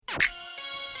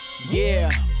Yeah,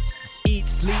 eat,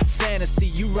 sleep, fantasy,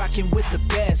 you rockin' with the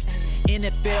best.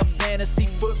 NFL Fantasy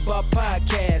Football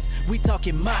Podcast. We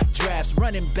talking mock drafts,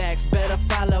 running backs, better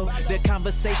follow the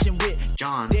conversation with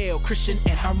John, Dale, Christian,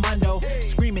 and Armando.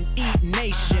 Screaming Eat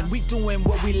Nation, we doing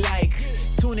what we like.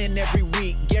 Tune in every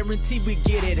week, guarantee we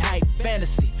get it hype.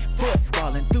 Fantasy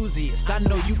football enthusiasts, I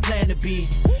know you plan to be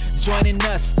joining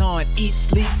us on Eat,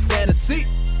 Sleep, Fantasy.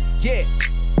 Yeah,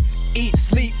 Eat,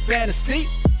 Sleep, Fantasy.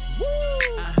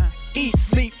 Eat,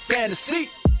 Sleep, Fantasy.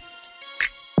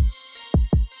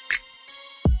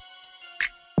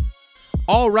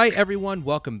 All right, everyone,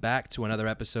 welcome back to another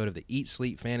episode of the Eat,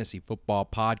 Sleep, Fantasy Football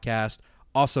Podcast,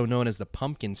 also known as the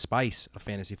Pumpkin Spice of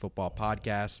Fantasy Football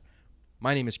Podcast.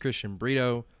 My name is Christian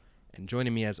Brito, and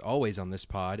joining me as always on this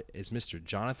pod is Mr.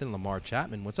 Jonathan Lamar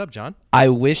Chapman. What's up, John? I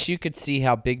wish you could see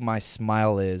how big my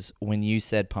smile is when you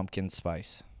said pumpkin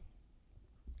spice.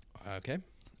 Okay.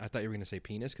 I thought you were going to say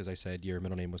penis because I said your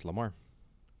middle name was Lamar.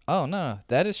 Oh, no,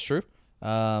 that is true.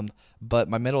 But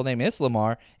my middle name is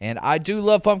Lamar, and I do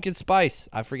love pumpkin spice.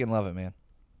 I freaking love it, man.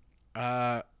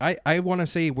 I want to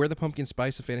say we're the Pumpkin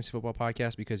Spice of Fantasy Football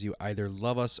Podcast because you either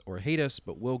love us or hate us,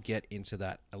 but we'll get into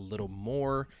that a little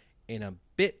more in a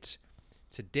bit.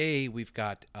 Today, we've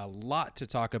got a lot to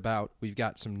talk about. We've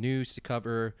got some news to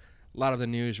cover. A lot of the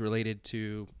news related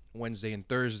to Wednesday and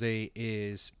Thursday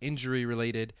is injury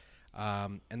related.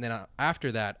 And then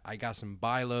after that, I got some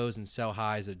buy lows and sell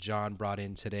highs that John brought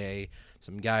in today.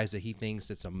 Some guys that he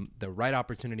thinks it's the right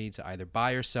opportunity to either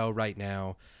buy or sell right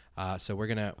now. So we're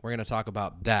gonna talk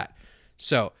about that.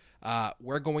 So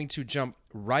we're going to jump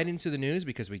right into the news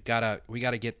because we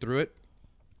gotta get through it,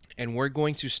 and we're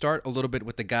going to start a little bit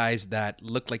with the guys that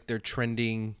look like they're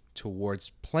trending towards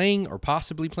playing or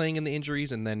possibly playing in the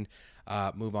injuries, and then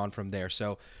move on from there.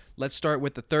 So let's start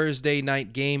with the Thursday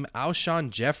night game. Alshon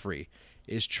Jeffrey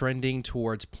is trending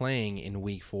towards playing in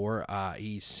Week 4.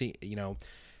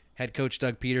 Head coach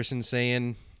Doug Peterson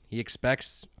saying he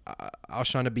expects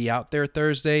Alshon to be out there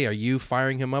Thursday. Are you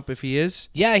firing him up if he is?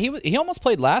 Yeah, he almost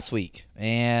played last week,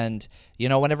 and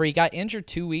whenever he got injured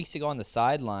 2 weeks ago on the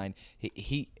sideline,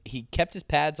 he kept his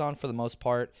pads on for the most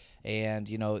part, and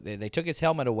they took his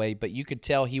helmet away, but you could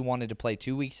tell he wanted to play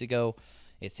 2 weeks ago.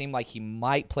 It seemed like he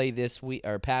might play this week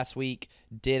or past week,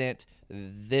 didn't.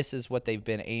 This is what they've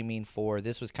been aiming for.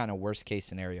 This was kind of worst case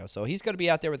scenario. So he's going to be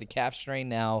out there with a calf strain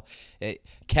now.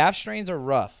 Calf strains are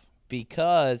rough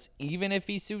because even if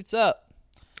he suits up,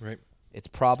 right, it's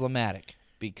problematic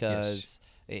because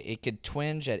it could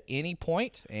twinge at any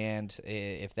point, and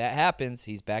if that happens,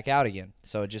 he's back out again.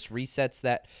 So it just resets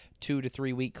that 2 to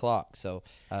 3 week clock. So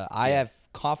I have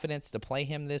confidence to play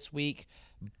him this week,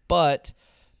 but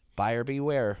buyer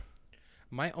beware.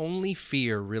 My only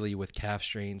fear really with calf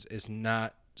strains is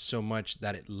not so much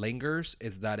that it lingers,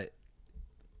 is that it,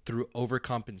 through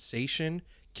overcompensation,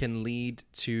 can lead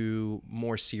to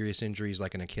more serious injuries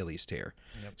like an Achilles tear.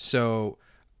 Yep. So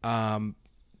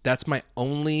that's my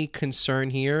only concern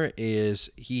here is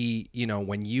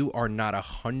when you are not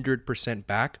 100%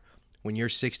 back, when you're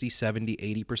 60, 70,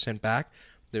 80% back,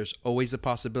 there's always the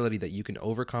possibility that you can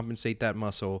overcompensate that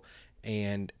muscle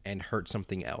and hurt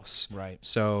something else. Right.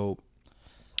 So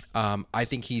I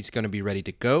think he's going to be ready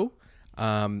to go.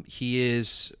 He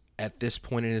is, at this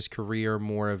point in his career,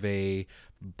 more of a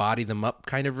body them up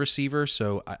kind of receiver.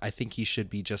 So I think he should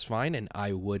be just fine, and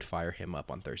I would fire him up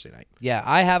on Thursday night. Yeah,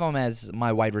 I have him as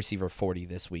my wide receiver 40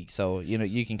 this week. So,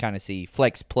 you can kind of see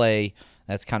flex play.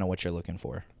 That's kind of what you're looking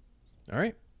for. All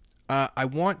right. I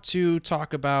want to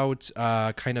talk about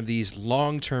kind of these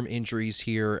long-term injuries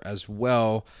here as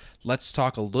well. Let's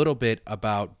talk a little bit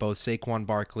about both Saquon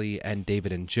Barkley and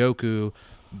David Njoku.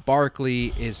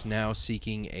 Barkley is now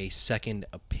seeking a second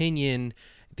opinion.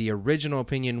 The original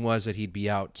opinion was that he'd be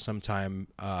out sometime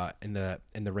in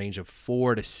the range of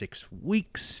 4 to 6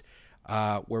 weeks.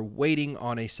 We're waiting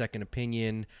on a second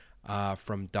opinion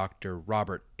from Dr.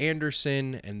 Robert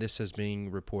Anderson, and this is being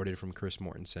reported from Chris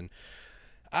Mortensen.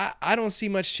 I don't see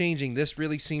much changing. This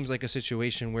really seems like a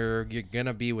situation where you're going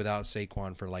to be without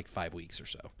Saquon for like 5 weeks or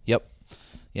so. Yep.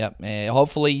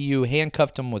 Hopefully you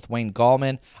handcuffed him with Wayne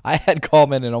Gallman. I had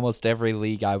Gallman in almost every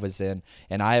league I was in,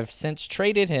 and I have since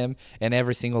traded him in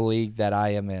every single league that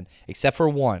I am in, except for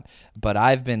one. But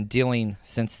I've been dealing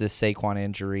since this Saquon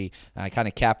injury. I kind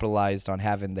of capitalized on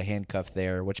having the handcuff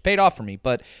there, which paid off for me.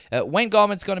 But Wayne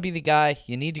Gallman's going to be the guy.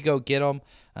 You need to go get him.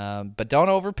 But don't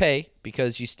overpay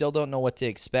because you still don't know what to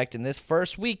expect. And this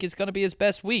first week is going to be his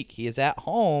best week. He is at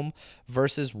home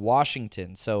versus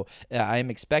Washington. So I am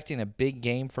expecting a big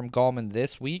game from Gallman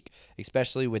this week,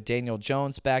 especially with Daniel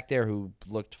Jones back there who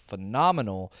looked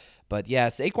phenomenal. But yeah,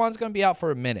 Saquon's going to be out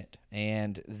for a minute.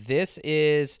 And this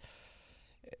is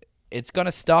it's going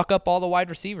to stock up all the wide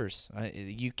receivers.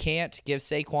 You can't give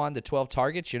Saquon the 12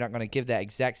 targets. You're not going to give that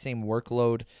exact same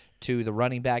workload to the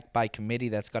running back by committee.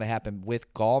 That's going to happen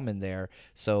with Gallman there.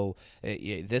 So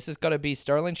this is going to be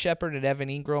Sterling Shepard and Evan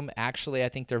Ingram. Actually, I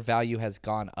think their value has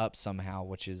gone up somehow,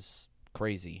 which is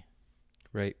crazy.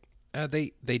 Right.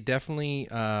 They definitely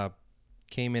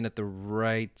came in at the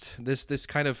right. This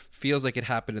kind of feels like it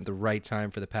happened at the right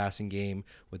time for the passing game,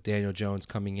 with Daniel Jones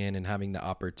coming in and having the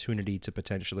opportunity to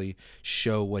potentially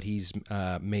show what he's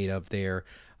made of there.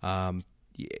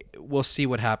 We'll see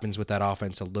what happens with that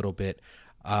offense a little bit.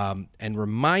 And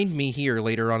remind me here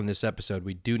later on in this episode,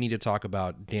 we do need to talk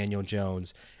about Daniel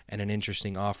Jones and an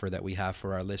interesting offer that we have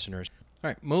for our listeners. All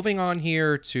right, moving on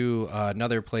here to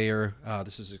another player.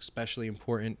 This is especially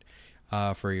important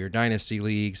for your dynasty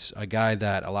leagues. A guy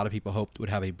that a lot of people hoped would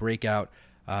have a breakout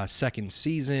second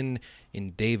season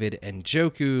in David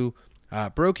Njoku.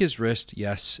 Broke his wrist,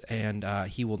 yes, and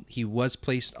he was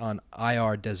placed on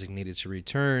IR, designated to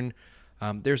return.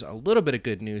 There's a little bit of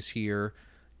good news here.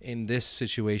 In this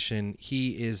situation,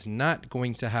 he is not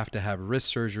going to have wrist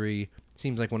surgery.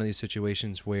 Seems like one of these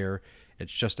situations where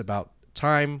it's just about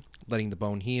time, letting the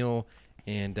bone heal,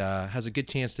 and has a good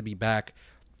chance to be back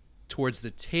towards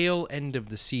the tail end of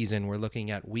the season. We're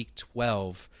looking at week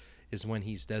 12 is when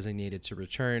he's designated to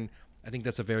return. I think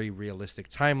that's a very realistic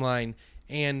timeline,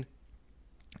 and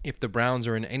if the Browns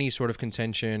are in any sort of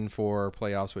contention for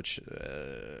playoffs, which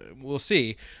we'll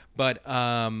see, but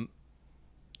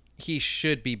he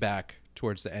should be back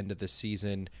towards the end of the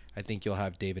season. I think you'll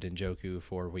have David Njoku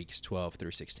for weeks 12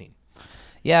 through 16.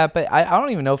 Yeah, but I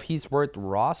don't even know if he's worth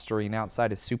rostering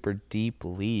outside of super deep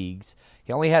leagues.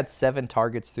 He only had 7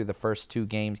 targets through the first 2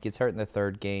 games, gets hurt in the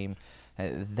 3rd game.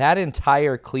 That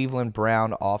entire Cleveland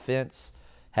Brown offense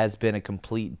has been a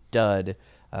complete dud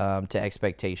to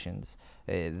expectations.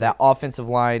 That offensive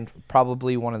line,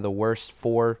 probably one of the worst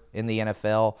 4 in the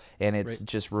NFL, and it's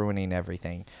just ruining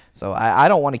everything. So I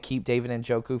don't want to keep David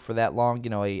Njoku for that long. You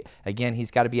know, again,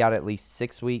 he's got to be out at least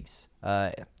 8 weeks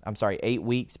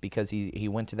because he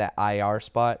went to that IR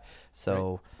spot.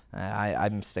 So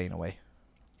I'm staying away.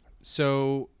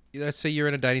 So let's say you're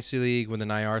in a dynasty league with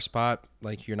an IR spot,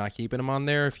 like you're not keeping him on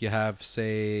there. If you have,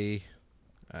 say,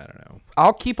 I don't know.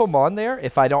 I'll keep him on there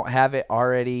if I don't have it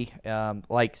already.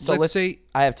 Let's say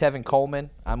I have Tevin Coleman.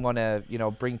 I'm going to,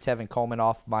 bring Tevin Coleman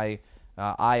off my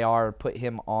IR, put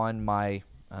him on my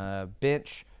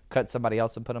bench, cut somebody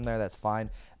else and put him there. That's fine.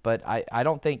 But I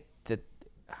don't think that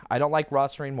 – I don't like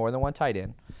rostering more than one tight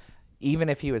end. Even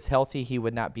if he was healthy, he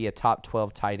would not be a top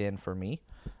 12 tight end for me.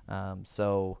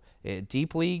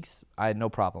 Deep leagues, I had no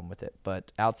problem with it.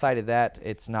 But outside of that,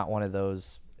 it's not one of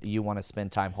those – you want to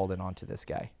spend time holding on to this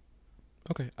guy.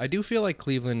 Okay. I do feel like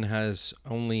Cleveland has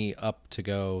only up to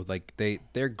go. Like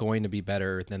they're going to be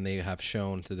better than they have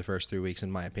shown through the first 3 weeks,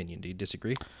 in my opinion. Do you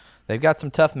disagree? They've got some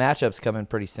tough matchups coming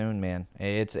pretty soon, man.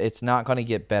 It's not going to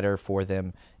get better for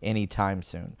them anytime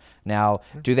soon. Now,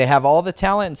 do they have all the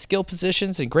talent and skill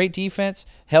positions and great defense?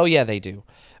 Hell yeah, they do.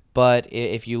 But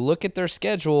if you look at their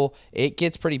schedule, it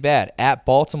gets pretty bad. At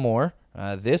Baltimore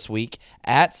this week,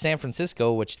 at San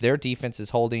Francisco, which their defense is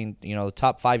holding, the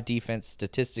top 5 defense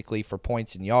statistically for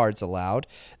points and yards allowed,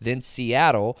 then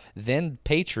Seattle, then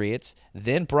Patriots,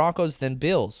 then Broncos, then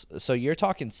Bills. So you're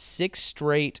talking 6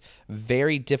 straight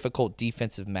very difficult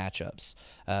defensive matchups.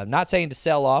 Not saying to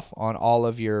sell off on all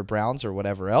of your Browns or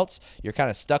whatever else. You're kind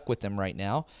of stuck with them right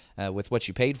now with what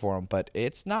you paid for them, but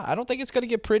it's not. I don't think it's going to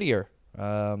get prettier.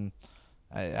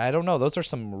 I don't know. Those are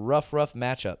some rough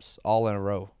matchups all in a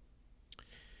row.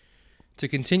 To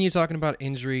continue talking about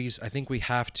injuries, I think we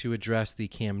have to address the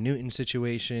Cam Newton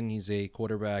situation. He's a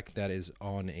quarterback that is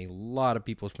on a lot of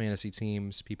people's fantasy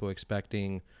teams, people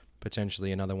expecting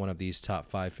potentially another one of these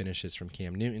top 5 finishes from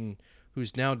Cam Newton,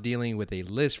 who's now dealing with a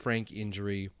Liz Frank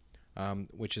injury,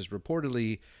 which is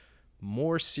reportedly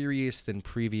more serious than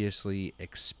previously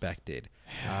expected.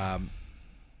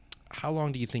 How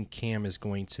long do you think Cam is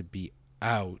going to be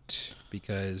out?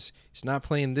 Because he's not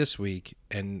playing this week,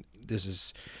 and this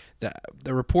is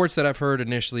the reports that I've heard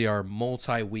initially are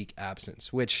multi-week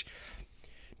absence, which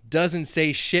doesn't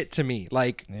say shit to me.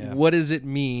 Like, What does it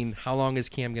mean? How long is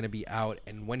Cam going to be out?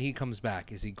 And when he comes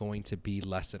back, is he going to be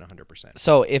less than 100%?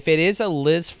 So if it is a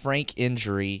Liz Frank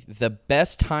injury, the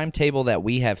best timetable that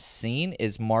we have seen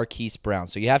is Marquise Brown.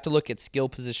 So you have to look at skill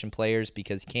position players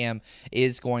because Cam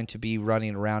is going to be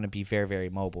running around and be very, very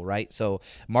mobile, right? So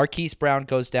Marquise Brown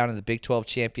goes down in the Big 12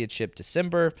 Championship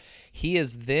December. He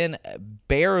is then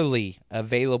barely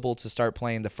available to start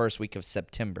playing the first week of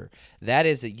September. That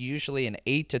is usually an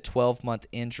 8 to 12-month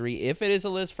injury if it is a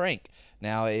Liz Frank.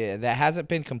 Now, that hasn't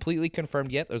been completely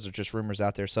confirmed yet. Those are just rumors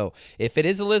out there. So if it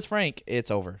is a Liz Frank,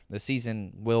 it's over. The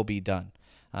season will be done.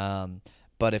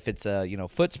 But if it's a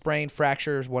foot sprain,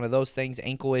 fracture, one of those things,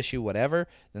 ankle issue, whatever,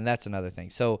 then that's another thing.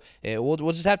 So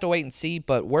we'll just have to wait and see.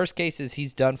 But worst case is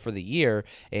he's done for the year,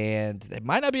 and it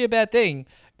might not be a bad thing.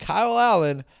 Kyle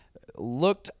Allen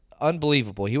looked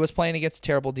unbelievable. He was playing against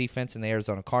terrible defense in the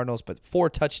Arizona Cardinals, but 4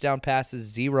 touchdown passes,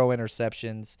 0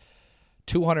 interceptions,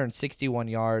 261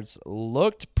 yards.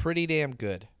 Looked pretty damn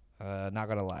good. Not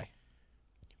going to lie.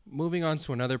 Moving on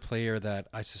to another player that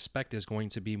I suspect is going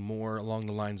to be more along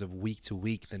the lines of week to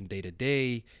week than day to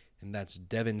day, and that's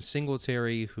Devin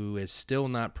Singletary, who is still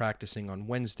not practicing on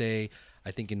Wednesday.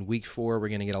 I think in week 4 we're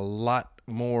going to get a lot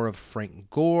more of Frank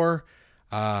Gore,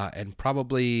 and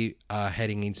probably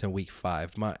heading into week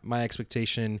 5. My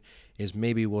expectation is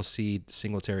maybe we'll see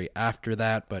Singletary after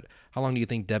that, but how long do you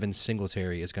think Devin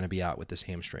Singletary is going to be out with this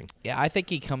hamstring? Yeah, I think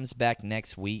he comes back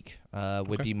next week,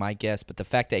 would be my guess. But the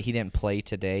fact that he didn't play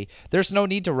today, there's no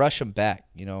need to rush him back.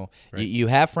 Right. You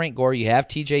have Frank Gore, you have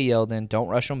TJ Yeldon. Don't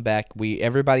rush him back.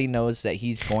 Everybody knows that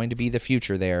he's going to be the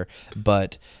future there.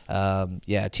 But,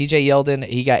 TJ Yeldon,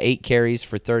 he got 8 carries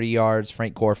for 30 yards.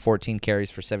 Frank Gore, 14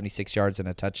 carries for 76 yards and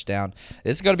a touchdown.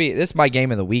 This is my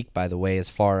game of the week, by the way, as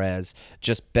far as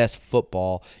just best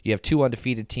football. You have 2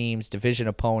 undefeated teams, division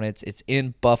opponents. It's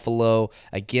in Buffalo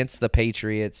against the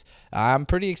Patriots. I'm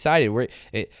pretty excited.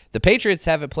 The Patriots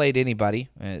haven't played anybody.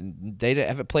 They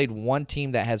haven't played one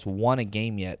team that has won a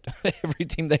game yet. Every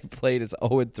team they've played is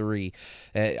 0-3.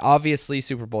 Obviously,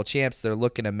 Super Bowl champs, they're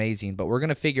looking amazing, but we're going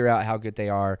to figure out how good they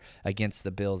are against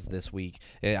the Bills this week.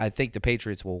 I think the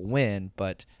Patriots will win,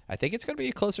 but I think it's going to be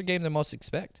a closer game than most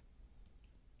expect.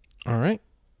 All right.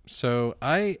 So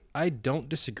I don't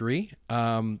disagree.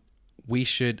 We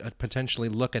should potentially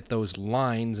look at those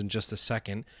lines in just a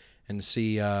second and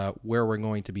see where we're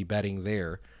going to be betting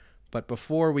there. But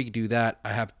before we do that,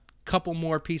 I have a couple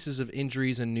more pieces of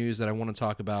injuries and news that I want to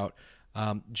talk about.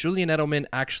 Julian Edelman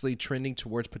actually trending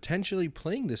towards potentially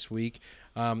playing this week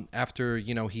after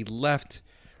he left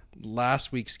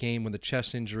last week's game with a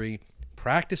chest injury.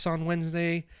 Practice on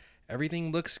Wednesday.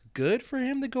 Everything looks good for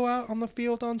him to go out on the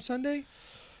field on Sunday.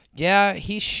 Yeah,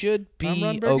 he should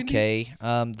be okay.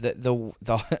 I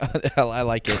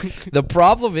like it. The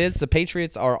problem is the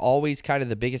Patriots are always kind of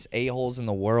the biggest a-holes in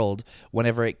the world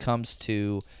whenever it comes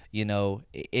to,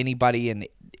 anybody in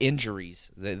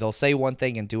injuries. They'll say one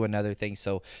thing and do another thing.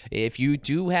 So if you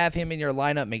do have him in your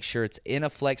lineup, make sure it's in a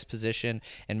flex position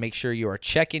and make sure you are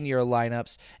checking your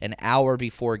lineups an hour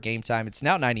before game time. It's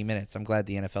now 90 minutes. I'm glad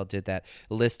the NFL did that,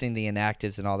 listing the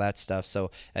inactives and all that stuff.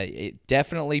 So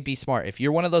definitely be smart. If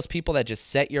you're one of those people that just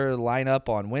set your lineup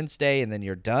on Wednesday and then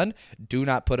you're done, do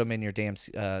not put them in your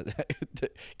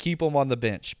keep them on the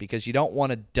bench because you don't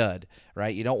want a dud,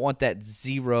 right? You don't want that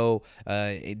 0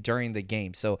 during the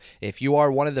game. So if you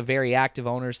are one of the very active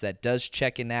owners that does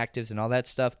check inactives and all that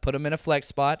stuff, put them in a flex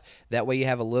spot. That way you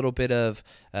have a little bit of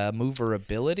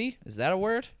maneuverability. Is that a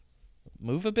word?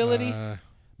 Movability?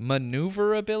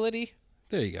 Maneuverability?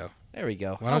 There you go. There we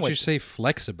go. Why don't you say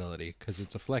flexibility? Because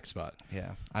it's a flex spot.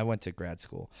 Yeah, I went to grad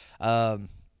school. So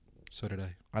did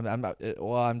I.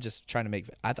 I'm just trying to make.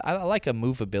 I like a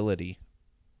movability.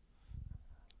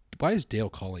 Why is Dale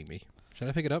calling me? Should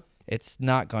I pick it up? It's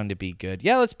not going to be good.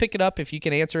 Yeah, let's pick it up. If you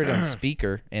can answer it on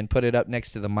speaker and put it up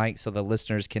next to the mic so the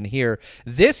listeners can hear.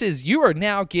 You are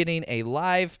now getting a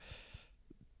live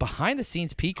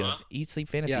behind-the-scenes peek of Eat, Sleep,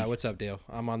 Fantasy. Yeah, what's up, Dale?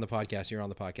 I'm on the podcast. You're on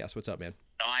the podcast. What's up, man?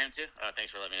 Oh, I am too?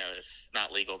 Thanks for letting me know. It's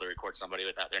not legal to record somebody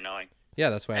without their knowing. Yeah,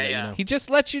 that's why I let you know. He just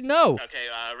let you know. Okay,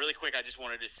 really quick, I just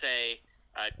wanted to say,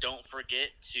 don't forget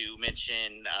to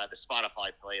mention the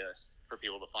Spotify playlist for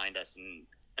people to find us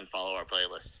and follow our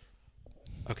playlist.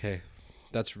 Okay,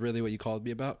 that's really what you called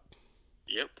me about?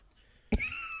 Yep.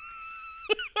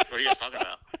 What are you guys talking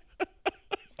about?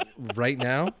 Right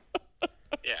now?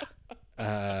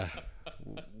 Yeah.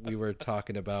 We were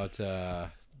talking about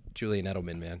Julian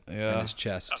Edelman, man, and his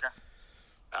chest. Okay.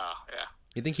 Oh, yeah.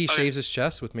 You think he shaves his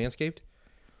chest with Manscaped?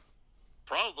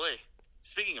 Probably.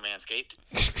 Speaking of Manscaped.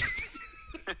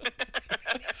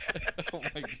 Oh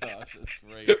my gosh, that's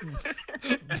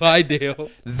great. Bye, Dale.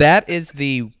 That is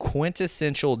the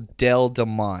quintessential Dale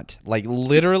DeMont. Like,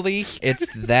 literally, it's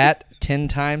that 10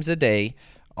 times a day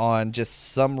on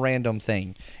just some random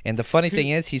thing. And the funny thing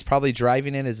is, he's probably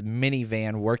driving in his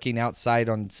minivan, working outside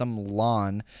on some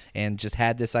lawn, and just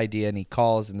had this idea, and he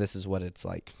calls, and this is what it's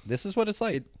like. This is what it's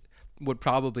like. What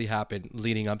probably happened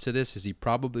leading up to this is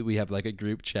we have like a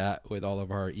group chat with all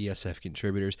of our ESF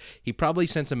contributors. He probably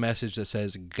sent a message that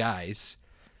says, guys,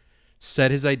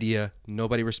 said his idea.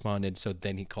 Nobody responded, so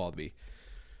then he called me.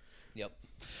 Yep.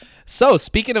 So,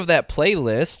 speaking of that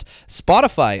playlist,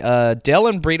 Spotify. Dell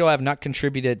and Brito have not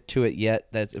contributed to it yet.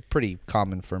 That's pretty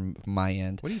common from my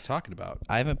end. What are you talking about?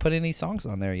 I haven't put any songs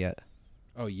on there yet.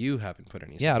 Oh, you haven't put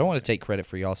any. Yeah, I don't want to take credit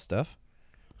for y'all stuff.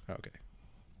 Okay.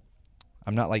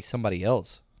 I'm not like somebody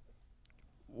else.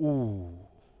 Ooh.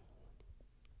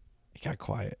 It got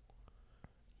quiet.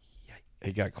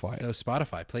 It got quiet. So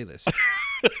Spotify playlist.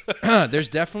 There's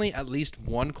definitely at least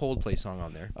one Coldplay song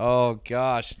on there. Oh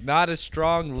gosh, not a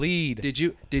strong lead. Did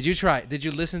you try? Did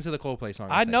you listen to the Coldplay song?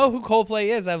 I know who Coldplay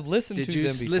is. I've listened to them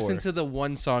before. Did you listen to the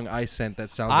one song I sent that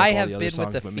sounds I like all have the other been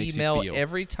songs, with but a makes you female feel?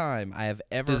 every time I have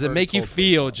ever. Does it heard make a you Coldplay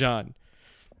feel, song. John?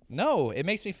 No, it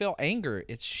makes me feel anger.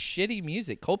 It's shitty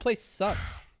music. Coldplay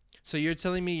sucks. So you're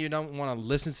telling me you don't want to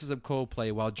listen to some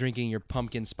Coldplay while drinking your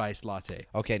pumpkin spice latte?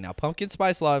 Okay, now pumpkin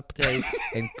spice lattes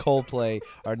and Coldplay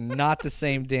are not the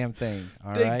same damn thing.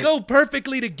 All They right? go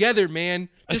perfectly together, man.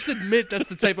 Just admit that's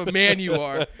the type of man you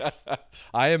are.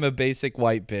 I am a basic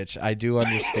white bitch. I do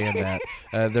understand that.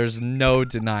 There's no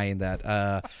denying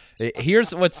that.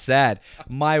 Here's what's sad.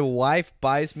 My wife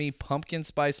buys me pumpkin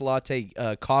spice latte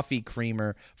coffee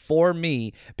creamer for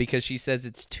me because she says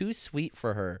it's too sweet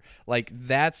for her. Like,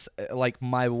 that's like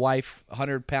my wife,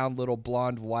 100-pound little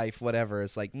blonde wife, whatever.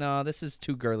 It's like, no, this is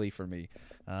too girly for me.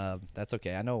 That's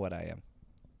okay. I know what I am.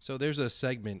 So there's a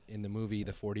segment in the movie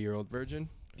The 40-Year-Old Virgin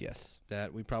Yes.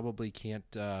 that we probably can't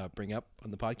bring up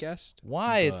on the podcast.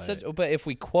 Why? It's such. But if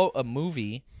we quote a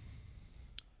movie.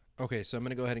 Okay, so I'm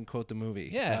gonna go ahead and quote the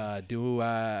movie. Yeah. Do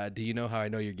you know how I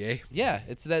know you're gay? Yeah,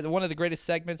 it's that one of the greatest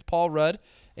segments. Paul Rudd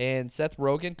and Seth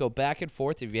Rogen go back and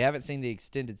forth. If you haven't seen the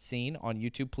extended scene on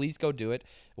YouTube, please go do it.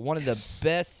 One of the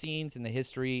best scenes in the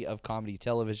history of comedy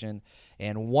television,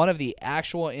 and one of the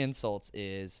actual insults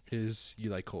is You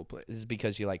like Coldplay? this is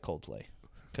because you like Coldplay,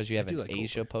 because you have do an like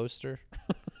Asia poster.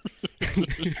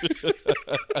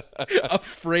 A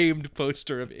framed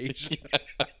poster of Asia.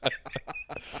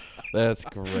 That's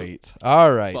great.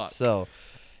 All right, Fuck. so.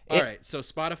 All right, so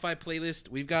Spotify playlist,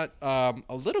 we've got a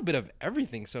little bit of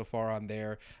everything so far on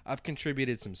there. I've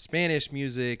contributed some Spanish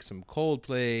music, some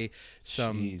Coldplay,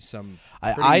 some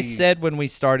I pretty said when we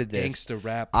started this, gangsta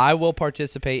rap. I will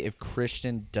participate if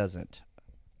Christian doesn't.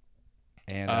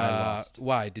 And I lost.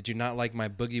 Why? Did you not like my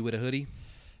Boogie with a Hoodie?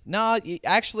 No,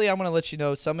 actually, I'm going to let you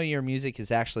know some of your music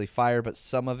is actually fire, but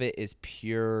some of it is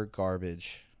pure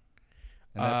garbage.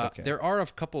 And that's okay. There are a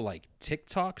couple like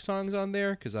TikTok songs on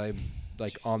there because I'm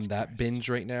like on that Christ. binge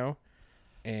right now,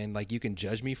 and like you can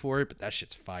judge me for it, but that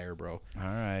shit's fire, bro. All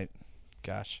right.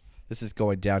 Gosh, this is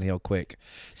going downhill quick.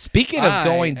 Speaking of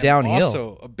going downhill.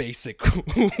 Also a basic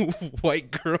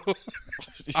white girl.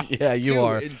 Yeah, you do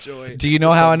are. Enjoy Do you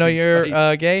know how I know pumpkin you're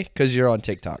spice. gay? Because you're on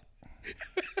TikTok.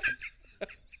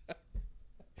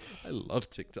 I love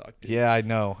TikTok. Dude. Yeah, I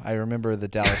know. I remember the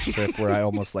Dallas trip where I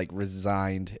almost like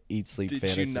resigned Eat Sleep Did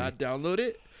Fantasy. you not download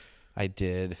it? I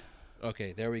did.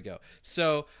 Okay, there we go.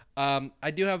 So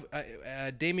I do have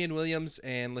Damian Williams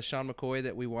and LaShawn McCoy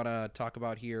that we want to talk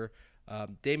about here.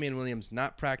 Damian Williams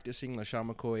not practicing, LaShawn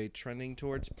McCoy trending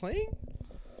towards playing.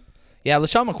 Yeah,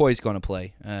 LaShawn McCoy's going to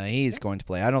play. He's going to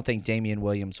play. I don't think Damian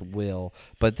Williams will.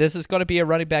 But this is going to be a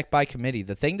running back by committee.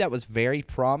 The thing that was very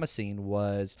promising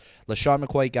was LaShawn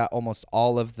McCoy got almost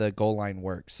all of the goal line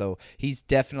work. So he's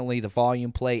definitely the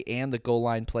volume play and the goal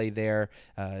line play there.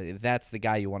 That's the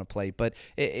guy you want to play. But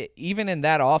even in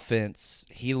that offense,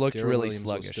 he looked Darrell really Williams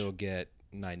sluggish. will still get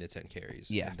 9 to 10 carries.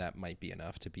 Yeah. And that might be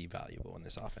enough to be valuable in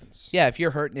this offense. Yeah, if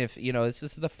you're hurting, this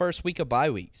is the first week of bye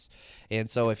weeks. And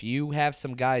so if you have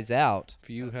some guys out. If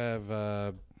you have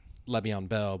Le'Veon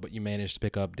Bell, but you managed to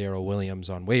pick up Darrell Williams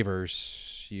on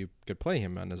waivers, you could play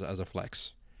him as a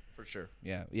flex. For sure.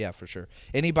 Yeah, for sure.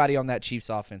 Anybody on that Chiefs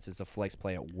offense is a flex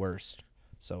play at worst.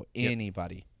 So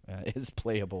anybody is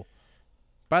playable.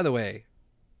 By the way,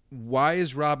 why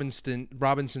is Robinson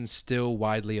still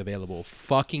widely available?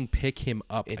 Fucking pick him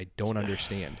up. I don't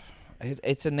understand.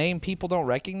 It's a name people don't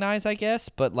recognize, I guess.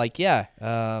 But, one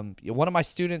of my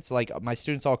students, my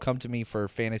students all come to me for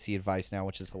fantasy advice now,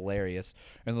 which is hilarious.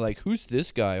 And they're like, who's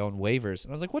this guy on waivers?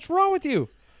 And I was like, what's wrong with you?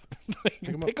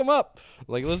 Pick him up.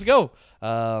 Like, let's go.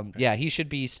 He should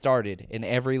be started in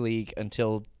every league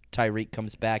until Tyreek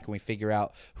comes back and we figure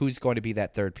out who's going to be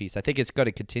that third piece. I think it's going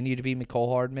to continue to be Mecole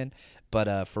Hardman,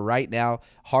 but for right now,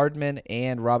 Hardman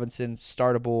and Robinson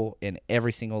startable in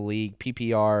every single league.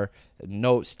 PPR,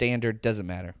 no standard, doesn't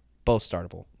matter. Both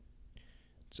startable.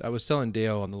 So I was telling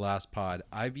Dale on the last pod,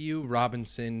 I view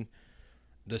Robinson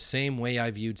the same way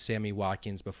I viewed Sammy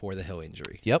Watkins before the Hill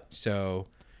injury. Yep. So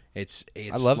It's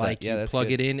I love that. like Yeah, you that's plug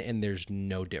good. it in and there's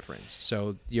no difference.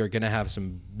 So you're gonna have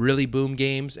some really boom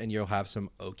games and you'll have some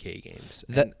okay games.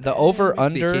 And The over maybe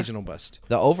under the occasional bust.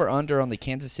 The over under on the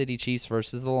Kansas City Chiefs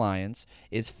versus the Lions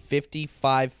is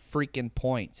 55 freaking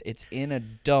points. It's in a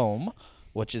dome,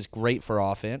 which is great for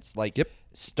offense. Like, Yep.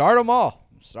 Start them all.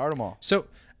 Start them all. So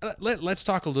let's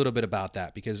talk a little bit about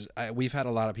that because we've had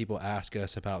a lot of people ask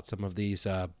us about some of these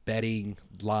betting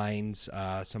lines,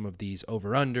 some of these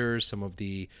over-unders, some of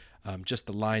the just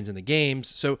the lines in the games.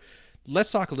 So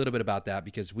let's talk a little bit about that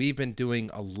because we've been doing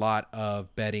a lot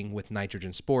of betting with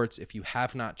Nitrogen Sports. If you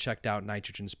have not checked out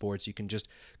Nitrogen Sports, you can just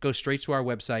go straight to our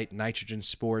website. Nitrogen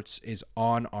Sports is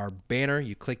on our banner.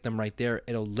 You click them right there.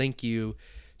 It'll link you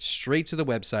straight to the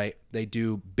website. They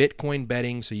do Bitcoin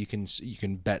betting, so you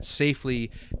can bet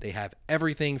safely. They have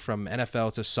everything from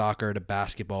NFL to soccer to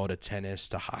basketball to tennis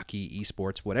to hockey,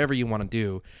 esports, whatever you want to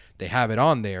do. They have it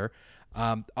on there.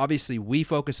 Obviously, we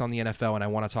focus on the NFL, and I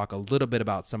want to talk a little bit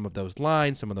about some of those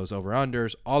lines, some of those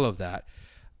over-unders, all of that.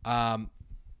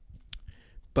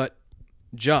 But,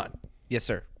 John. Yes,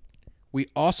 sir. We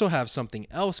also have something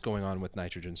else going on with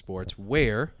Nitrogen Sports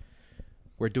where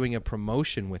we're doing a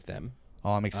promotion with them.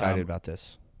 Oh, I'm excited about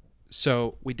this.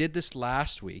 So we did this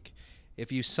last week.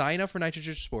 If you sign up for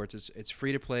Nitrogen Sports, it's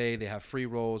free to play. They have free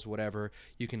rolls, whatever.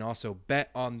 You can also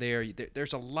bet on there.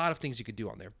 There's a lot of things you could do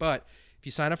on there. But if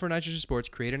you sign up for Nitrogen Sports,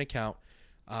 create an account,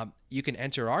 you can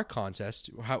enter our contest,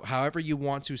 however you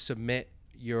want to submit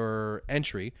your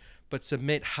entry, but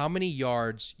submit how many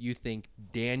yards you think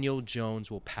Daniel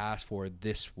Jones will pass for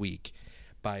this week.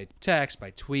 By text, by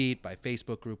tweet, by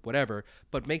Facebook group, whatever,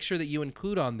 but make sure that you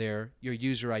include on there your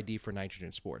user ID for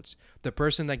Nitrogen Sports. The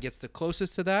person that gets the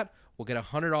closest to that will get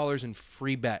 $100 in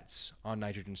free bets on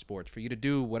Nitrogen Sports for you to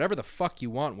do whatever the fuck you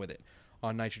want with it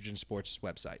on Nitrogen Sports'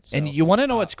 website. So, And you want to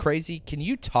know what's crazy? Can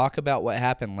you talk about what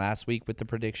happened last week with the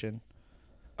prediction?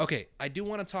 Okay, I do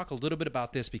want to talk a little bit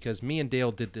about this because me and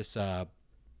Dale did this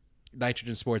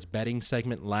Nitrogen Sports betting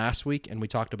segment last week, and we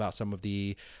talked about some of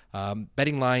the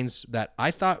betting lines that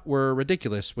I thought were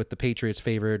ridiculous, with the Patriots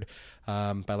favored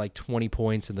by like 20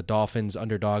 points and the Dolphins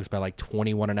underdogs by like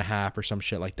 21.5 or some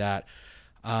shit like that.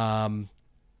 And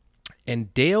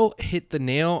Dale hit the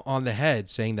nail on the head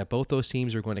saying that both those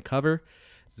teams are going to cover.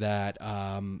 That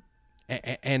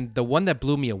and the one that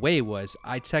blew me away was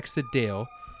I texted Dale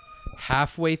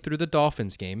halfway through the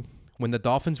Dolphins game when the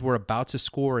Dolphins were about to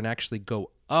score and actually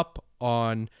go up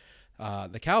on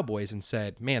the Cowboys and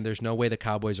said, man, there's no way the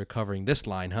Cowboys are covering this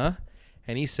line, huh?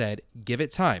 And he said, give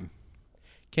it time.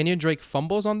 Kenyon Drake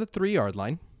fumbles on the 3-yard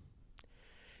line.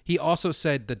 He also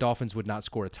said the Dolphins would not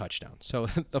score a touchdown. So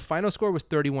the final score was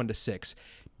 31-6.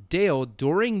 Dale,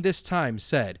 during this time,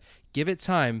 said, give it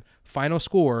time. Final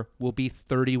score will be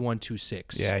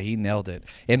 31-6. Yeah, he nailed it.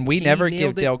 And we never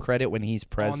give Dale credit when he's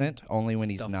present, only when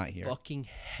he's not here. Fucking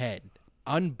head.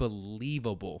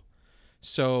 Unbelievable.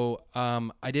 So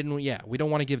we don't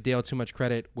want to give Dale too much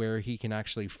credit where he can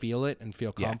actually feel it and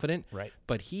feel confident. Right.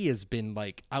 But he has been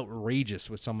like outrageous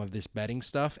with some of this betting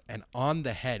stuff and on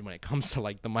the head when it comes to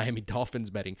like the Miami Dolphins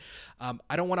betting.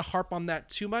 I don't want to harp on that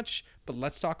too much, but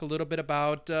let's talk a little bit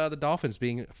about the Dolphins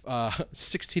being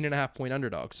 16.5 point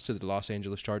underdogs to the Los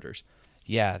Angeles Chargers.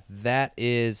 Yeah, that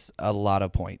is a lot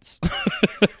of points.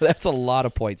 That's a lot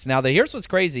of points. Now, here's what's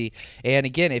crazy. And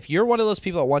again, if you're one of those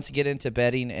people that wants to get into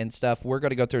betting and stuff, we're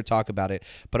going to go through and talk about it.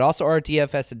 But also our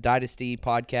DFS and Dynasty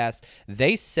podcast,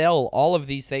 they sell all of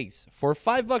these things for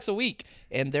 $5 a week.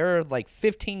 And there are like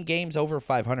 15 games over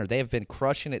 500. They have been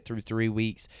crushing it through 3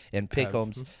 weeks in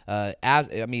pick'ems.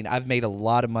 I've made a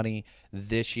lot of money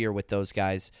this year with those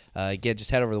guys. Again,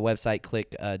 just head over to the website,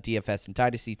 click DFS and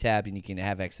Dynasty tab, and you can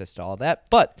have access to all that.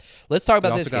 But let's talk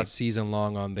about this game. Also got season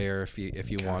long on there if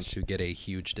you want to get a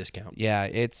huge discount. Yeah,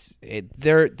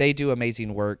 they do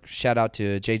amazing work. Shout out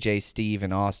to JJ, Steve,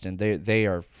 and Austin. They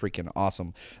are freaking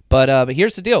awesome. But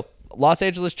here's the deal. Los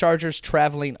Angeles Chargers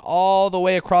traveling all the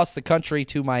way across the country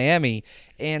to Miami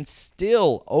and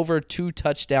still over 2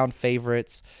 touchdown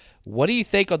favorites. What do you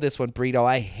think on this one, Brito?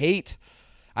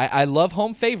 I love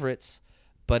home favorites,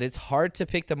 but it's hard to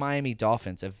pick the Miami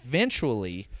Dolphins.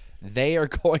 Eventually, they are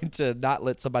going to not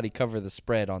let somebody cover the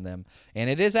spread on them. And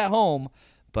it is at home,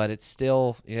 but it's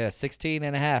still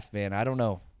 16.5, man. I don't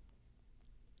know.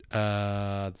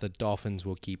 The Dolphins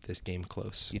will keep this game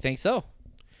close. You think so?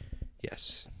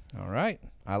 Yes. All right.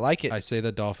 I like it. I say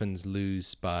the Dolphins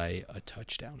lose by a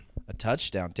touchdown. A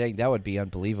touchdown. Dang, that would be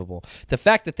unbelievable. The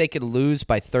fact that they could lose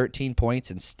by 13 points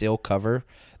and still cover,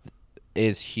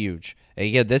 is huge.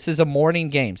 Again, this is a morning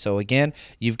game. So, again,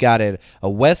 you've got a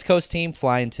West Coast team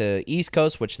flying to East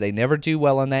Coast, which they never do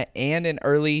well on that, and an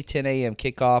early 10 a.m.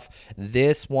 kickoff.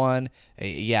 This one,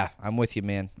 yeah, I'm with you,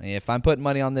 man. If I'm putting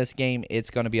money on this game,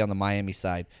 it's going to be on the Miami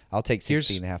side. I'll take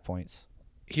 16.5 points.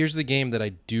 Here's the game that I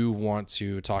do want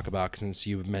to talk about since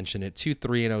you mentioned it. 2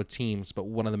 3-0 teams, but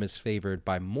one of them is favored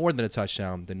by more than a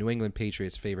touchdown. The New England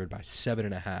Patriots favored by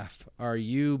 7.5. Are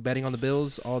you betting on the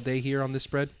Bills all day here on this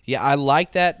spread? Yeah, I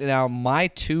like that. Now, my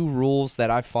 2 rules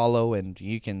that I follow, and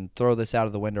you can throw this out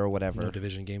of the window or whatever. No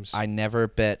division games? I never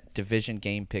bet division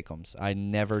game pick'ems. I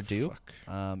never do.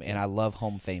 And I love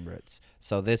home favorites.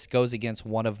 So this goes against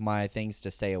one of my things to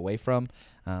stay away from.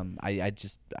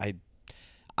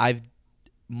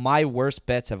 My worst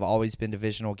bets have always been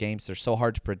divisional games. They're so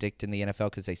hard to predict in the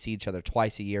NFL because they see each other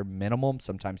twice a year minimum,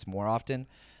 sometimes more often.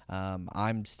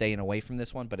 I'm staying away from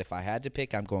this one, but if I had to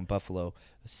pick, I'm going Buffalo,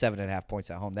 7.5 points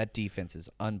at home. That defense is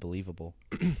unbelievable.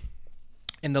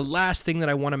 And the last thing that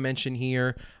I want to mention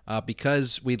here,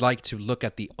 because we'd like to look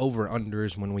at the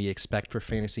over-unders when we expect for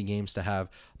fantasy games to have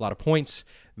a lot of points,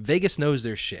 Vegas knows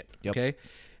their shit, okay?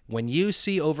 When you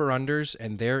see over-unders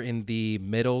and they're in the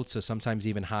middle to sometimes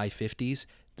even high 50s,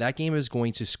 that game is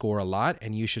going to score a lot,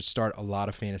 and you should start a lot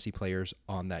of fantasy players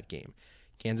on that game.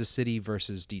 Kansas City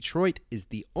versus Detroit is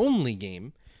the only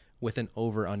game with an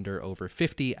over-under over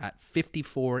 50 at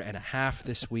 54.5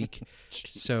 this week.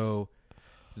 So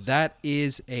that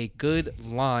is a good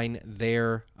line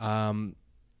there.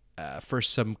 For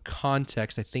some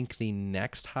context, I think the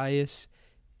next highest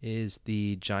is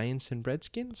the Giants and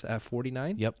Redskins at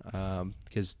 49. Yep.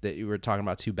 Because we were talking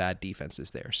about 2 bad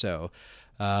defenses there. So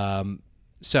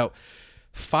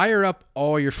fire up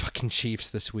all your fucking Chiefs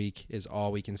this week is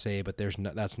all we can say, but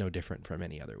that's no different from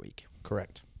any other week.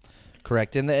 Correct.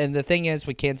 And the thing is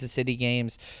with Kansas City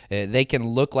games, they can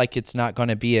look like it's not going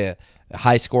to be a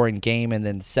high-scoring game, and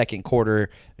then second quarter,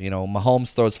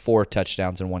 Mahomes throws 4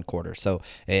 touchdowns in one quarter. So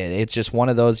it's just one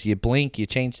of those, you blink, you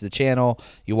change the channel,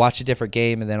 you watch a different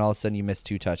game, and then all of a sudden you miss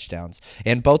 2 touchdowns.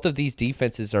 And both of these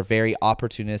defenses are very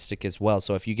opportunistic as well.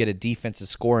 So if you get a defensive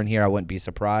score in here, I wouldn't be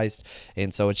surprised.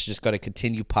 And so it's just going to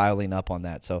continue piling up on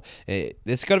that. So this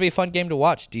is going to be a fun game to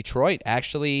watch. Detroit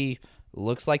actually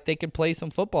looks like they can play some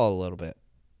football a little bit.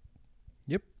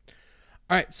 Yep.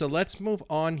 All right, so let's move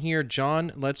on here.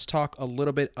 John, let's talk a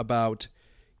little bit about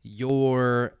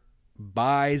your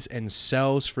buys and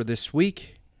sells for this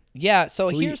week. Yeah, so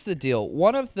here's the deal.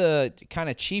 One of the kind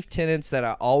of chief tenets that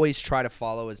I always try to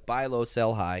follow is buy low,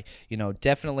 sell high.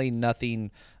 Definitely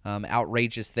nothing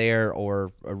outrageous there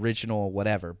or original or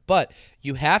whatever. But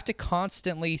you have to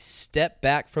constantly step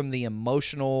back from the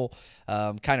emotional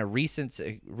kind of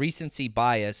recency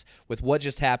bias with what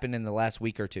just happened in the last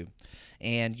week or two.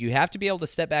 And you have to be able to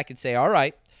step back and say, all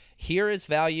right, here is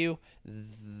value.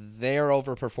 They're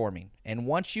overperforming. And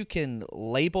once you can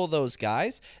label those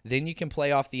guys, then you can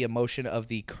play off the emotion of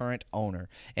the current owner.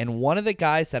 And one of the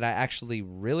guys that I actually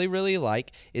really, really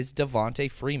like is Devontae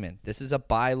Freeman. This is a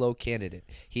buy low candidate.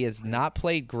 He has not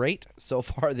played great so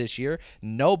far this year.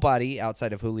 Nobody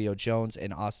outside of Julio Jones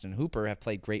and Austin Hooper have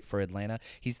played great for Atlanta.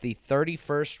 He's the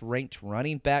 31st ranked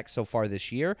running back so far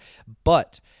this year,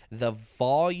 but the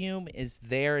volume is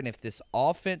there, and if this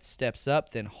offense steps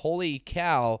up, then holy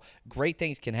cow, great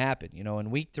things can happen. In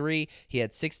week 3, he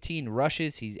had 16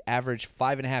 rushes. He's averaged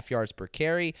 5.5 yards per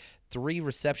carry, 3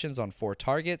 receptions on 4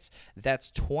 targets.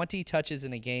 That's 20 touches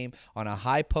in a game on a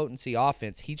high-potency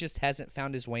offense. He just hasn't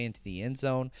found his way into the end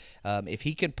zone. If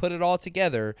he can put it all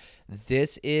together,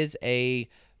 this is a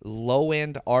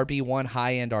low-end RB1,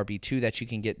 high-end RB2 that you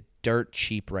can get dirt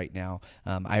cheap right now.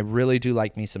 I really do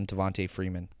like me some Devontae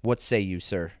Freeman. What say you,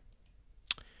 sir?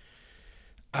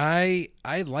 I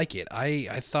like it.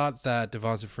 I thought that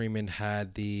Devonta Freeman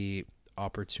had the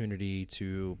opportunity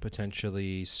to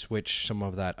potentially switch some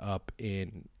of that up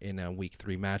in a week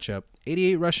 3 matchup.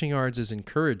 88 rushing yards is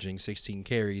encouraging. 16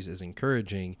 carries is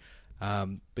encouraging.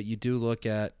 But you do look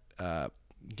at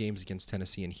games against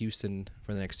Tennessee and Houston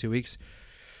for the next 2 weeks.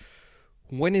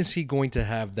 When is he going to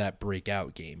have that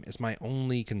breakout game is my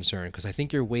only concern, because I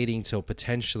think you're waiting till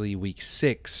potentially week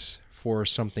 6 for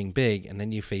something big, and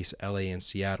then you face LA and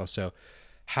Seattle. So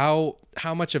how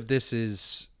much of this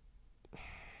is,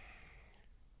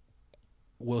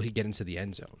 will he get into the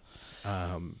end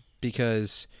zone?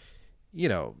 Because,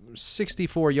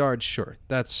 64 yards, sure,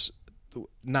 that's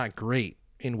not great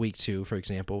in week 2, for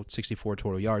example, 64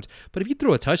 total yards. But if you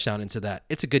throw a touchdown into that,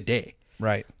 it's a good day.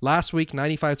 Right. Last week,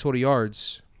 95 total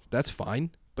yards, that's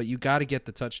fine, but you got to get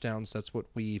the touchdowns. That's what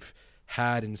we've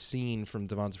had and seen from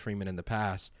Devonta Freeman in the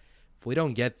past. If we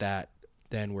don't get that,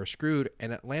 then we're screwed.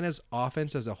 And Atlanta's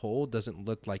offense as a whole doesn't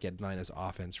look like Atlanta's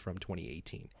offense from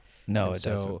 2018. No, And it so,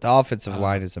 doesn't. The offensive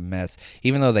line is a mess.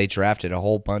 Even though they drafted a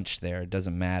whole bunch there, it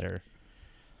doesn't matter.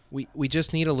 We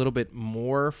just need a little bit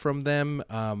more from them.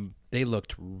 They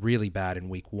looked really bad in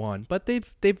week 1, but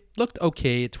they've looked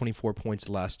okay at 24 points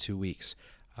the last 2 weeks.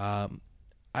 I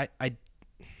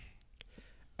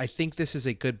think this is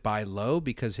a good buy low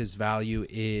because his value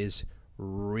is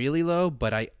really low,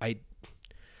 but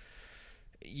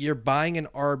you're buying an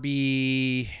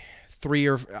RB3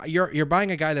 or you're buying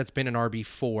a guy that's been an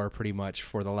RB4 pretty much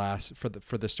for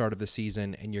the start of the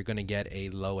season, and you're going to get a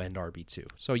low end RB2.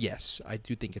 So yes, I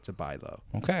do think it's a buy low.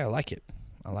 Okay, I like it.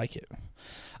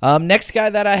 Next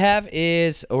guy that I have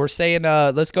is, we're saying,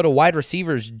 let's go to wide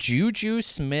receivers, Juju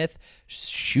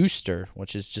Smith-Schuster,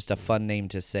 which is just a fun name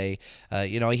to say.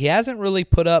 He hasn't really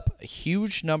put up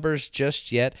huge numbers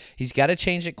just yet. He's got to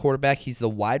change at quarterback. He's the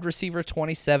wide receiver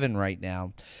 27 right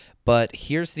now. But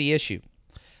here's the issue.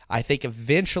 I think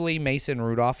eventually Mason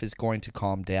Rudolph is going to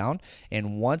calm down,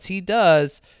 and once he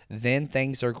does, then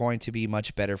things are going to be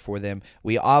much better for them.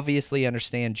 We obviously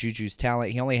understand Juju's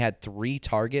talent. He only had 3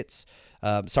 targets.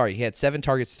 He had 7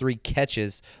 targets, 3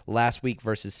 catches last week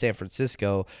versus San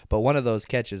Francisco, but one of those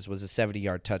catches was a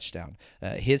 70-yard touchdown.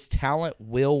 His talent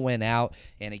will win out,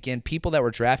 and again, people that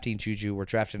were drafting Juju were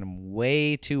drafting him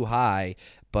way too high,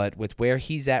 but with where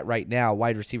he's at right now,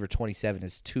 wide receiver 27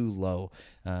 is too low.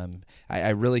 I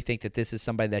really think that this is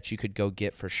somebody that you could go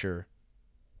get for sure.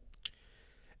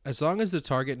 As long as the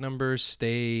target numbers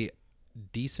stay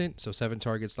decent, so 7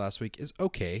 targets last week is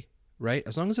okay, right?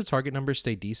 As long as the target numbers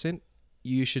stay decent,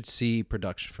 you should see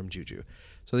production from Juju.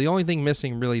 So the only thing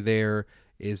missing really there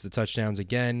is the touchdowns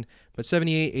again, but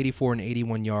 78, 84, and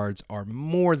 81 yards are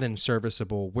more than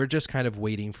serviceable. We're just kind of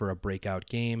waiting for a breakout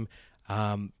game.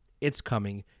 It's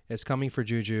coming. It's coming for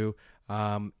Juju.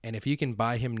 And if you can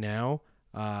buy him now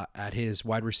at his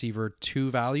wide receiver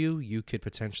 2 value, you could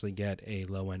potentially get a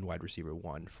low-end wide receiver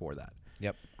 1 for that.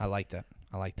 Yep, I like that.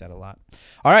 I like that a lot.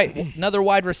 All right, another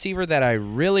wide receiver that I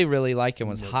really, really like and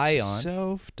was high on.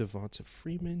 Devonta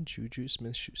Freeman, Juju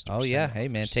Smith-Schuster. Oh, yeah. Hey,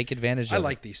 man, take advantage of it. I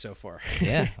like these so far.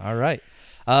 Yeah, all right.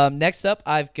 Next up,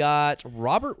 I've got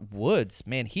Robert Woods.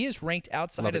 Man, he is ranked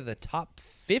outside of the top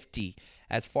 50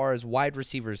 as far as wide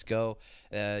receivers go.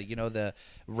 The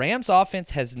Rams offense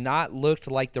has not looked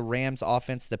like the Rams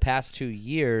offense the past 2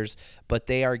 years, but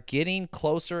they are getting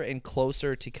closer and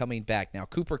closer to coming back. Now,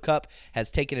 Cooper Kupp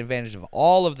has taken advantage of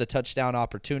all of the touchdown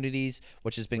opportunities,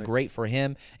 which has been great for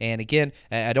him. And again,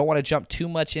 I don't want to jump too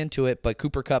much into it, but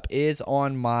Cooper Kupp is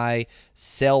on my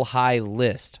sell high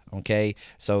list, okay?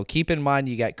 So keep in mind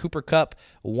you got Cooper Kupp,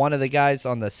 one of the guys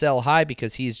on the sell high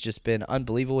because he's just been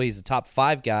unbelievable. He's a top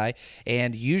 5 guy,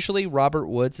 and usually Robert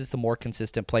Woods is the more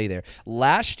consistent play there.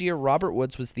 Last year, Robert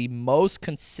Woods was the most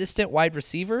consistent wide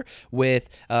receiver with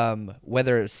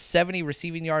whether it was 70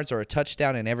 receiving yards or a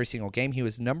touchdown in every single game. He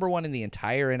was number 1 in the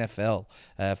entire NFL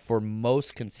for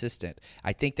most consistent.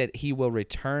 I think that he will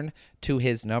return to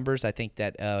his numbers. I think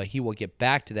that he will get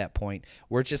back to that point.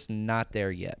 We're just not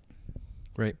there yet.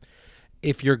 Right.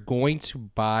 If you're going to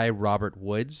buy Robert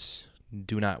Woods,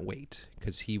 do not wait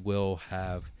because he will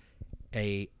have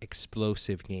a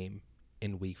explosive game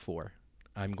in week 4.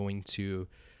 I'm going to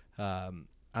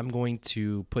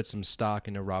put some stock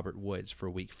into Robert Woods for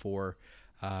week 4.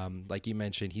 Like you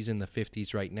mentioned, he's in the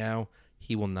 50s right now.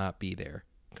 He will not be there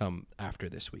come after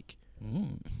this week.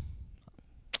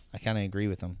 I kind of agree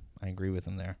with him.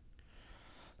 There.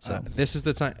 So this is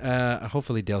the time.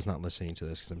 Hopefully Dale's not listening to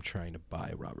this because I'm trying to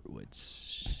buy Robert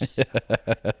Woods.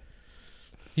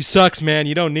 He sucks, man.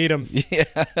 You don't need him. Yeah,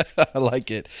 I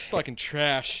like it. Fucking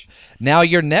trash. Now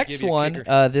your next one,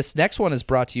 this next one is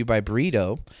brought to you by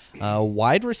Brito.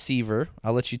 Wide receiver.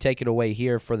 I'll let you take it away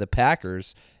here for the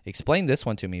Packers. Explain this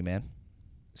one to me, man.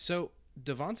 So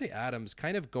Davante Adams,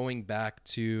 kind of going back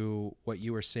to what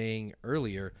you were saying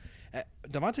earlier,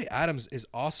 Davante Adams is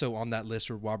also on that list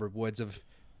with Robert Woods of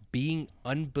being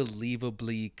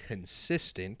unbelievably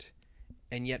consistent.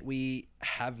 And yet we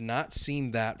have not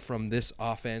seen that from this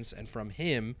offense and from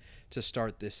him to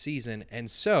start this season.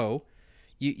 And so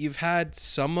you've had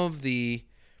some of the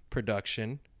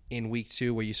production in week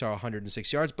 2 where you saw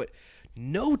 106 yards, but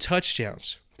no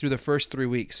touchdowns through the first 3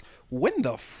 weeks. When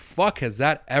the fuck has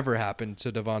that ever happened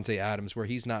to Davante Adams where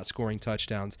he's not scoring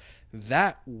touchdowns?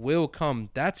 That will come.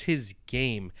 That's his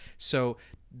game. So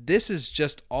this is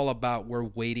just all about we're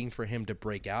waiting for him to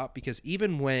break out because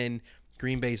even when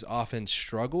Green Bay's offense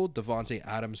struggled, Davante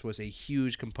Adams was a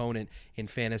huge component in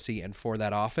fantasy and for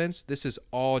that offense. This is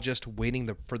all just waiting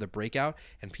for the breakout,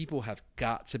 and people have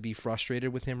got to be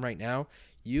frustrated with him right now.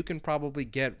 You can probably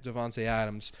get Davante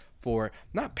Adams for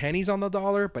not pennies on the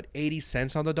dollar, but 80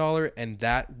 cents on the dollar, and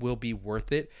that will be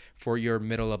worth it for your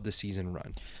middle of the season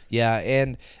run. Yeah,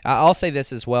 and I'll say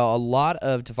this as well. A lot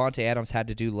of Devontae Adams had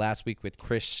to do last week with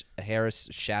Chris Harris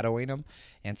shadowing him,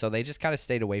 and so they just kind of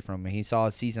stayed away from him. He saw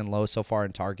a season low so far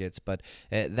in targets, but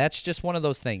that's just one of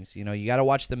those things. You know, you got to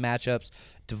watch the matchups.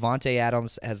 Devontae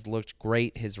Adams has looked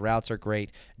great. His routes are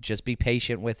great. Just be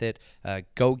patient with it.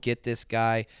 Go get this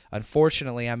guy.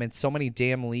 Unfortunately, I'm in so many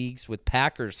damn leagues with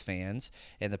Packers fans,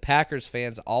 and the Packers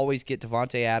fans always get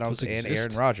Devontae Adams and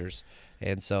Aaron Rodgers.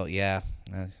 And so, yeah,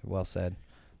 well said.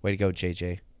 Way to go,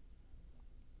 JJ.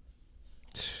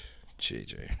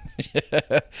 JJ.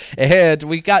 And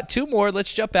we got two more.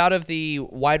 Let's jump out of the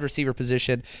wide receiver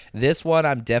position. This one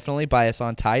I'm definitely biased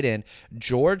on. Tight end,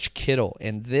 George Kittle.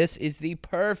 And this is the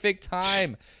perfect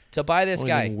time to buy this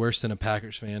guy. Worse than a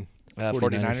Packers fan.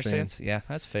 49ers fans? Yeah,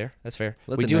 that's fair. That's fair.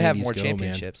 Let we the do have 90s more go,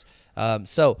 championships.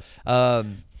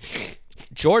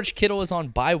 George Kittle is on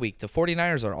bye week. The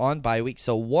 49ers are on bye week.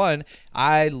 So, one,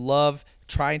 I love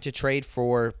trying to trade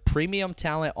for premium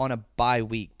talent on a bye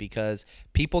week because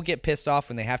people get pissed off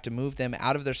when they have to move them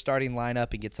out of their starting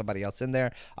lineup and get somebody else in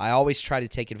there. I always try to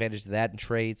take advantage of that in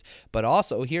trades. But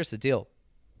also, here's the deal.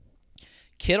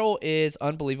 Kittle is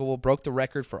unbelievable, broke the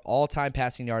record for all-time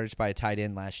passing yardage by a tight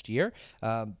end last year.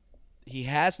 He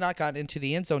has not gotten into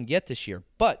the end zone yet this year,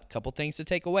 but a couple things to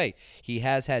take away. He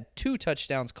has had 2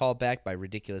 touchdowns called back by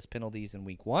ridiculous penalties in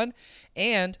week 1,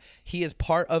 and he is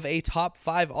part of a top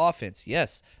 5 offense.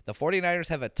 Yes, the 49ers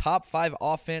have a top 5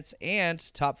 offense and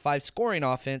top 5 scoring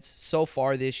offense so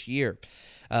far this year.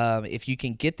 If you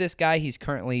can get this guy, he's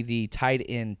currently the tight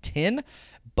end 10,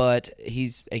 but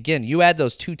he's, again, you add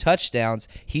those 2 touchdowns,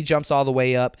 he jumps all the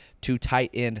way up to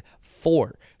tight end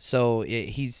 4. So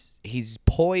he's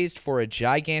poised for a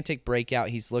gigantic breakout.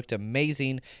 He's looked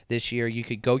amazing this year. You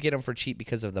could go get him for cheap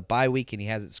because of the bye week, and he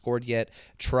hasn't scored yet.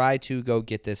 Try to go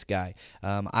get this guy.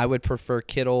 I would prefer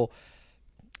Kittle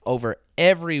over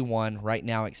everyone right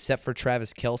now except for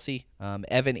Travis Kelce.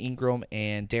 Evan Ingram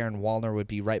and Darren Waller would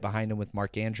be right behind him with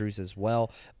Mark Andrews as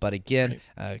well. But again,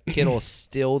 Kittle is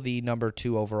still the number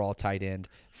 2 overall tight end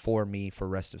for me for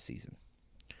rest of season.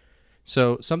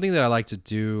 So something that I like to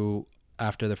do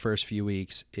after the first few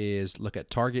weeks is look at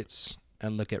targets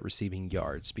and look at receiving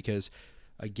yards because,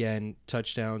 again,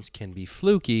 touchdowns can be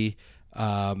fluky,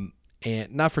 and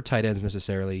not for tight ends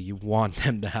necessarily. You want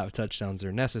them to have touchdowns that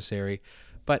are necessary,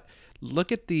 but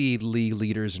look at the league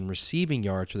leaders in receiving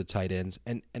yards for the tight ends,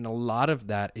 and a lot of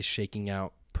that is shaking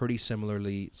out pretty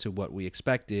similarly to what we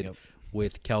expected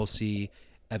with Kelce,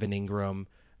 Evan Ingram,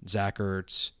 Zach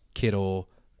Ertz, Kittle,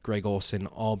 Greg Olsen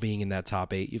all being in that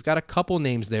top 8. You've got a couple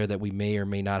names there that we may or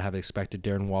may not have expected.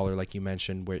 Darren Waller, like you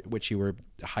mentioned, which you were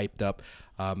hyped up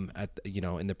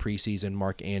in the preseason.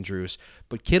 Mark Andrews,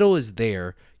 but Kittle is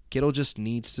there. Kittle just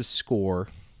needs to score,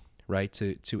 right,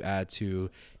 to add to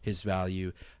his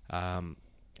value.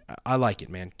 I like it,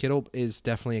 man. Kittle is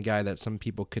definitely a guy that some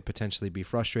people could potentially be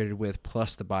frustrated with,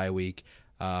 plus the bye week.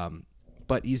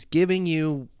 But he's giving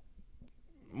you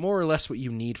more or less what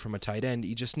you need from a tight end.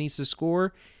 He just needs to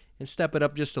score and step it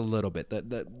up just a little bit.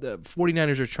 The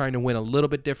 49ers are trying to win a little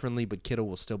bit differently, but Kittle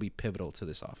will still be pivotal to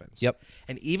this offense. Yep.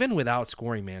 And even without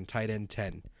scoring, man, tight end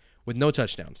 10 with no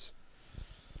touchdowns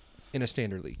in a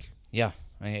standard league. Yeah.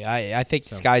 I think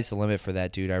the sky's the limit for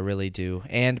that, dude. I really do.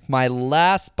 And my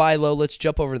last buy low, let's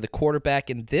jump over to the quarterback.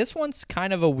 And this one's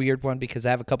kind of a weird one because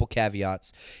I have a couple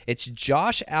caveats. It's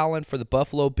Josh Allen for the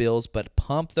Buffalo Bills, but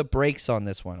pump the brakes on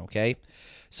this one, okay?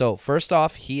 So first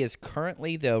off, he is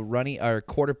currently the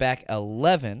quarterback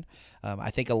 11.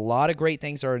 I think a lot of great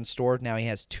things are in store. Now he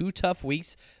has 2 tough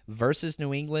weeks versus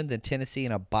New England and Tennessee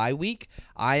in a bye week.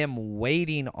 I am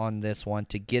waiting on this one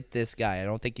to get this guy. I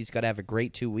don't think he's going to have a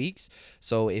great 2 weeks.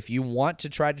 So if you want to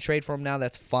try to trade for him now,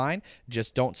 that's fine.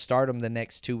 Just don't start him the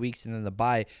next 2 weeks and then the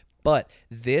bye. But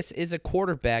this is a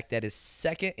quarterback that is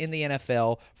second in the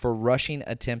NFL for rushing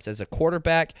attempts as a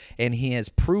quarterback, and he has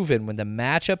proven when the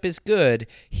matchup is good,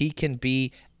 he can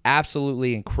be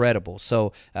absolutely incredible.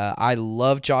 So I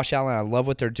love Josh Allen. I love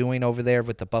what they're doing over there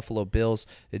with the Buffalo Bills.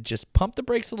 Just pump the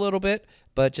brakes a little bit,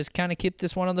 but just kind of keep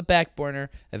this one on the back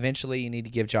burner. Eventually, you need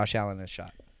to give Josh Allen a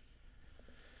shot.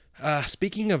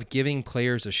 Speaking of giving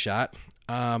players a shot,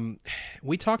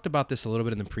 we talked about this a little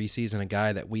bit in the preseason, a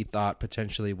guy that we thought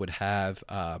potentially would have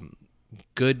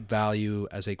good value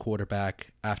as a quarterback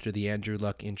after the Andrew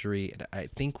Luck injury. And I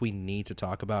think we need to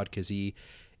talk about because he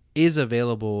is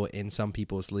available in some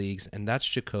people's leagues, and that's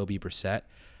Jacoby Brissett.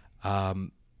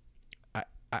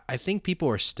 I think people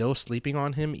are still sleeping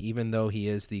on him, even though he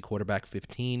is the quarterback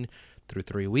 15 through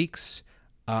 3 weeks.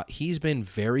 He's been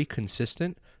very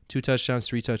consistent 2 touchdowns,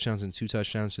 3 touchdowns, and 2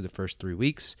 touchdowns through the first 3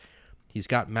 weeks. He's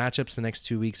got matchups the next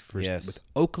 2 weeks with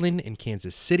Oakland and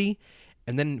Kansas City.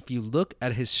 And then if you look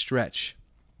at his stretch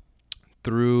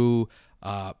through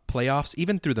playoffs,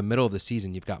 even through the middle of the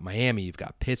season, you've got Miami, you've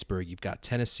got Pittsburgh, you've got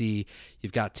Tennessee,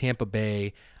 you've got Tampa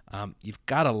Bay. You've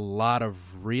got a lot of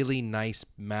really nice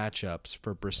matchups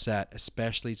for Brissett,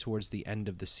 especially towards the end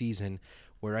of the season,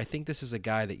 where I think this is a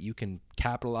guy that you can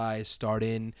capitalize, start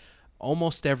in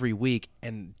almost every week,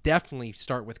 and definitely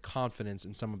start with confidence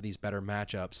in some of these better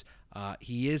matchups.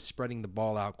 He is spreading the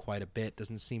ball out quite a bit,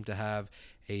 doesn't seem to have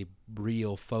a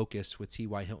real focus with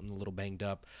T.Y. Hilton a little banged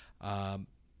up.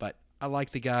 But I like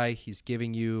the guy. He's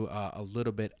giving you a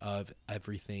little bit of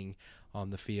everything on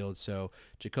the field. So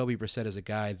Jacoby Brissett is a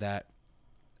guy that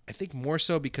I think more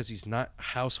so because he's not a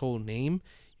household name,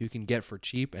 you can get for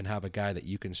cheap and have a guy that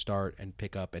you can start and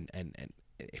pick up. And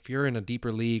if you're in a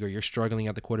deeper league or you're struggling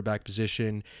at the quarterback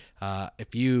position,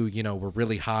 if you were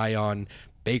really high on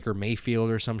Baker Mayfield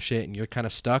or some shit and you're kind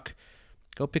of stuck,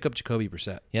 go pick up Jacoby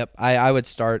Brissett. Yep, I would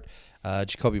start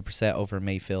Jacoby Brissett over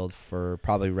Mayfield for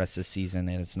probably the rest of the season,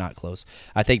 and it's not close.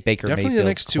 I think Baker Definitely Mayfield's the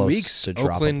next 2 weeks, to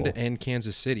Oakland droppable. and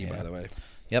Kansas City, by the way.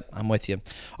 Yep, I'm with you.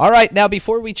 All right, now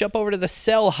before we jump over to the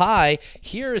sell high,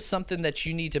 here is something that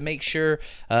you need to make sure,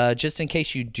 just in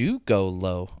case you do go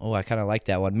low. Oh, I kind of like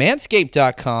that one.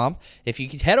 Manscaped.com. If you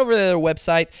could head over to their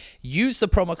website, use the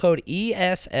promo code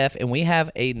ESF, and we have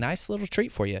a nice little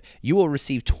treat for you. You will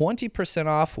receive 20%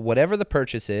 off whatever the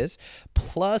purchase is,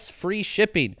 plus free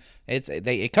shipping.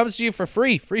 It comes to you for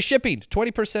free shipping,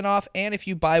 20% off, and if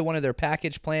you buy one of their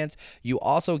package plans, you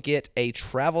also get a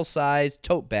travel-size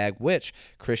tote bag, which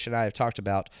Christian and I have talked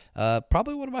about.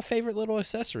 Probably one of my favorite little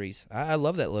accessories. I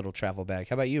love that little travel bag.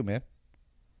 How about you, man?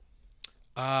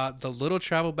 The little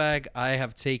travel bag I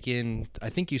have taken, I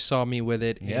think you saw me with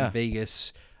it in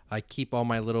Vegas. I keep all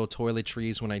my little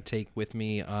toiletries when I take with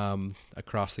me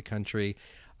across the country.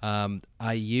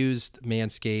 I used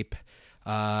Manscaped.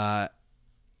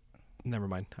 Never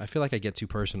mind. I feel like I get too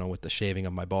personal with the shaving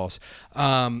of my balls.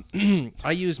 I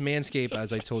use Manscaped,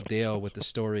 as I told Dale with the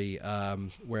story,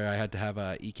 where I had to have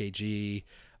a EKG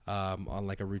on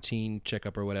like a routine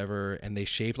checkup or whatever, and they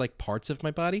shaved like parts of my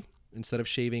body instead of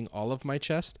shaving all of my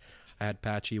chest. I had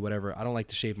patchy, whatever. I don't like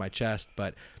to shave my chest,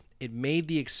 but it made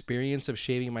the experience of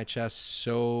shaving my chest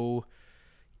so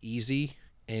easy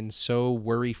and so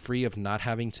worry-free of not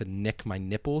having to nick my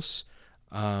nipples.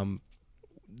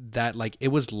 That like it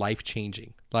was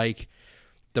life-changing. Like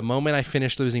the moment I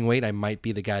finish losing weight, I might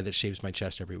be the guy that shaves my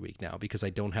chest every week now because I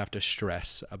don't have to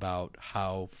stress about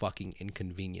how fucking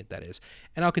inconvenient that is.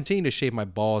 And I'll continue to shave my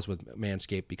balls with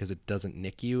Manscaped because it doesn't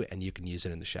nick you and you can use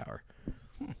it in the shower.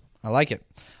 I like it.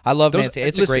 I love Manscaped.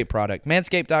 It's a great product.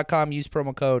 Manscaped.com. Use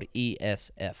promo code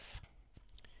ESF.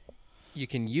 You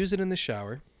can use it in the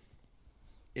shower.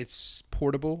 It's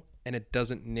portable. And it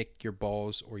doesn't nick your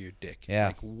balls or your dick. Yeah.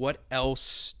 Like, what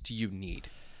else do you need?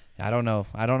 I don't know.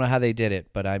 I don't know how they did it,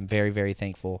 but I'm very, very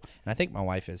thankful. And I think my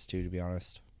wife is too, to be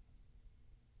honest.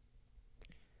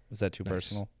 Was that too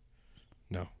personal?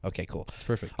 No. Okay, cool. It's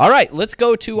perfect. All right, let's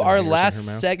go to No our hairs in last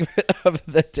her mouth. segment of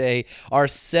the day, our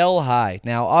sell high.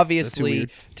 Now, obviously,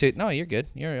 no, you're good.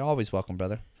 You're always welcome,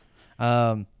 brother.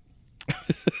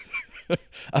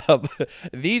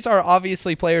 These are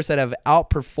obviously players that have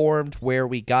outperformed where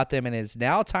we got them, and it's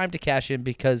now time to cash in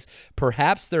because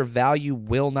perhaps their value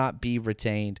will not be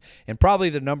retained. And probably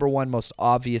the number one most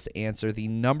obvious answer, the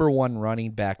number one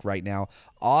running back right now,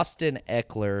 Austin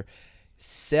Eckler.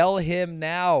 Sell him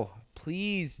now.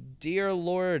 Please, dear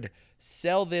Lord,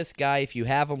 sell this guy if you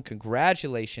have him.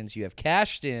 Congratulations. You have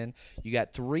cashed in. You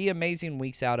got 3 amazing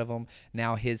weeks out of him.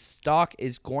 Now his stock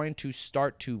is going to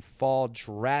start to fall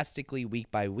drastically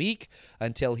week by week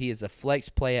until he is a flex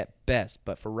play at best.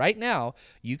 But for right now,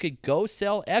 you could go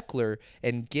sell Eckler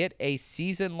and get a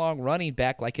season-long running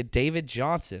back like a David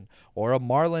Johnson or a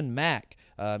Marlon Mack.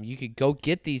 You could go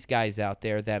get these guys out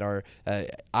there that are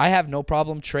I have no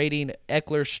problem trading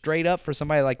Eckler straight up for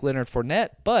somebody like Leonard Fournette,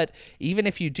 but even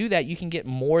if you do that, you can get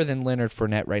more than Leonard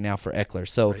Fournette right now for Eckler.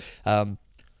 So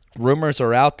rumors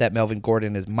are out that Melvin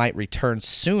Gordon might return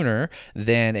sooner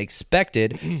than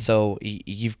expected, so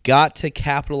you've got to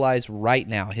capitalize right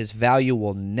now. His value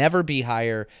will never be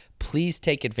higher. Please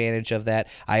take advantage of that.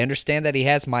 I understand that he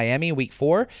has Miami week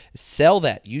 4. Sell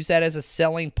that. Use that as a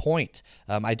selling point.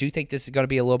 I do think this is going to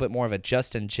be a little bit more of a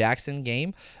Justin Jackson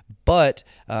game, but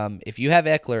if you have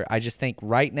Eckler, I just think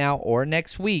right now or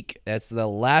next week, that's the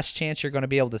last chance you're going to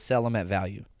be able to sell him at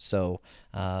value. So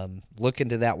look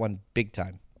into that one big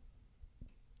time.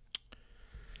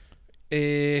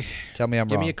 Tell me I'm wrong.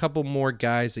 Give me a couple more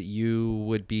guys that you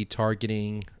would be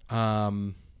targeting.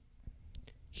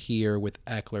 here with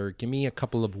Eckler. Give me a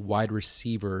couple of wide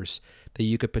receivers that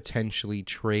you could potentially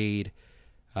trade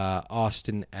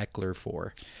Austin Eckler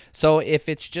for. So if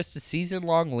it's just a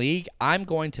season-long league, I'm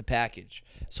going to package.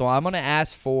 So I'm going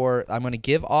to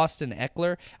give Austin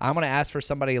Eckler, I'm going to ask for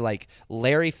somebody like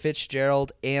Larry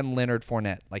Fitzgerald and Leonard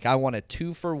Fournette. Like I want a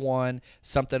 2-for-1,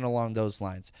 something along those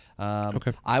lines.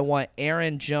 Okay. I want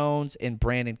Aaron Jones and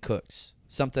Brandon Cooks.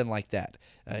 Something like that.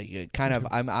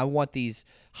 I want these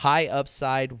high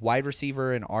upside wide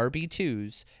receiver and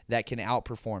RB2s that can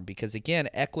outperform because, again,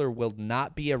 Eckler will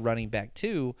not be a running back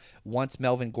 2 once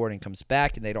Melvin Gordon comes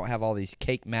back and they don't have all these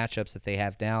cake matchups that they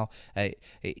have now.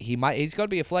 He's going to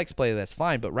be a flex player, that's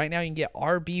fine, but right now you can get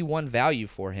RB1 value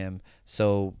for him.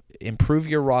 So improve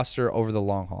your roster over the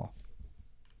long haul.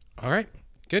 All right,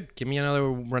 good. Give me another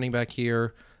running back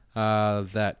here.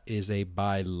 That is a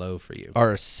buy low for you.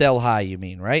 Or sell high, you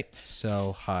mean, right?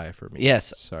 Sell high for me.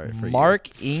 Yes. Sorry for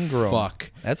Mark you. Ingram.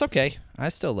 Fuck. That's okay. I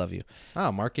still love you.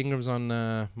 Oh, Mark Ingram's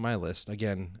on my list.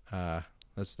 Again,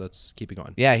 let's keep it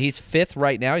going. Yeah, he's 5th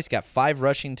right now. He's got 5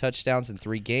 rushing touchdowns in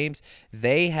 3 games.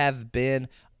 They have been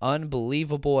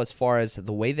unbelievable as far as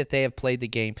the way that they have played the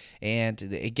game. And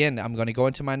again, I'm going to go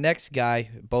into my next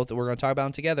guy. We're going to talk about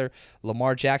them together.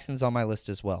 Lamar Jackson's on my list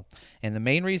as well. And the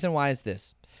main reason why is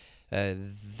this.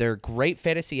 They're great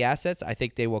fantasy assets. I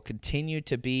think they will continue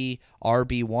to be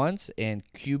RB1s and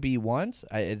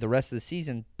QB1s the rest of the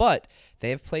season, but they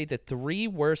have played the 3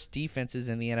 worst defenses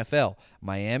in the NFL: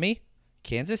 Miami,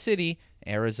 Kansas City,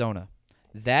 Arizona.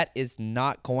 That is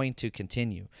not going to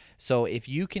continue. So if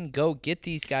you can go get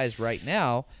these guys right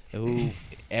now, who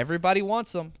everybody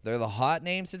wants them, they're the hot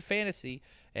names in fantasy,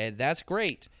 and that's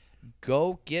great.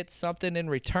 Go get something in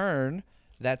return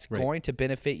that's going to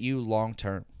benefit you long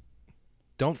term.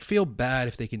 Don't feel bad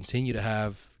if they continue to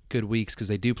have good weeks because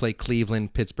they do play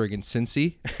Cleveland, Pittsburgh, and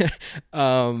Cincy.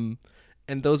 And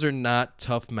those are not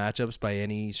tough matchups by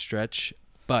any stretch.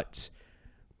 But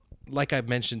like I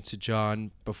mentioned to John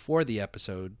before the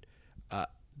episode,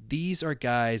 these are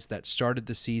guys that started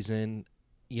the season,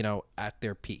 at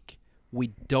their peak.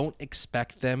 We don't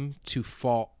expect them to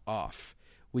fall off.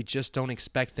 We just don't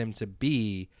expect them to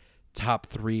be top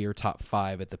 3 or top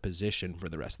 5 at the position for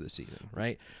the rest of the season,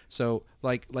 right? So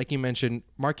like you mentioned,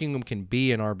 Mark Ingram can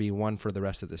be an RB1 for the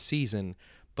rest of the season,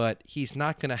 but he's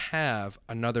not going to have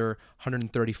another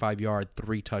 135-yard,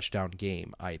 3-touchdown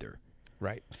game either.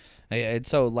 Right. And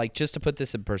so, just to put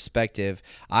this in perspective,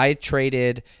 I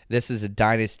traded, this is a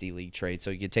dynasty league trade, so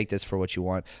you can take this for what you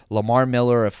want. Lamar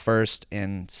Miller a first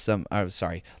and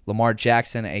Lamar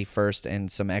Jackson a first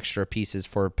and some extra pieces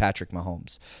for Patrick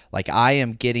Mahomes. I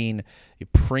am getting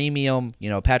premium,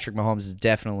 Patrick Mahomes is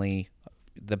definitely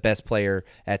the best player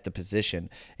at the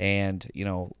position. And,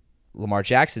 Lamar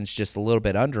Jackson's just a little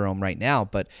bit under him right now,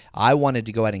 but I wanted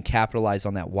to go ahead and capitalize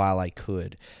on that while I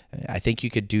could. I think you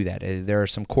could do that. There are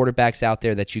some quarterbacks out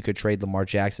there that you could trade Lamar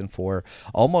Jackson for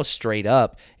almost straight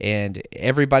up, and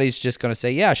everybody's just going to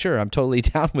say, yeah, sure, I'm totally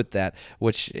down with that,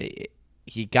 which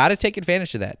you got to take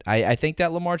advantage of that. I think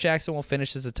that Lamar Jackson will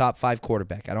finish as a top 5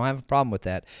 quarterback. I don't have a problem with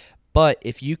that. But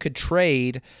if you could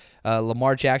trade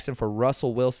Lamar Jackson for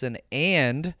Russell Wilson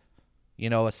and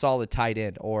a solid tight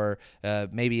end or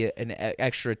maybe an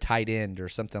extra tight end or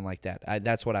something like that.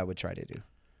 That's what I would try to do.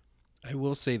 I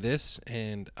will say this,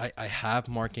 and I have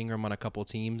Mark Ingram on a couple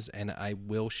teams, and I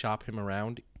will shop him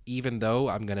around, even though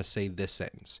I'm going to say this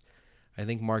sentence. I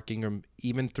think Mark Ingram,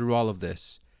 even through all of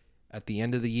this, at the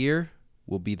end of the year,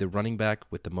 will be the running back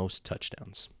with the most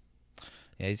touchdowns.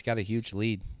 Yeah, he's got a huge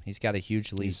lead.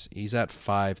 He's at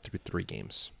 5 through 3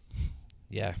 games.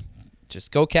 Yeah,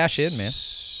 just go cash in, man.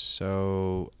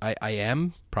 So I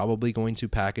am probably going to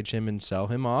package him and sell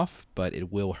him off, but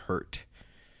it will hurt.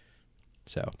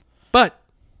 But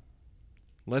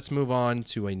let's move on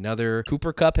to another.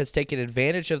 Cooper Kupp has taken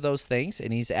advantage of those things,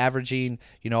 and he's averaging,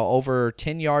 over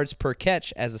 10 yards per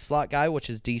catch as a slot guy, which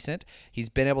is decent. He's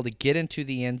been able to get into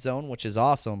the end zone, which is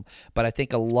awesome. But I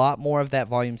think a lot more of that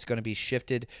volume is going to be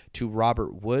shifted to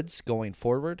Robert Woods going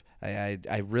forward.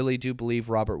 I really do believe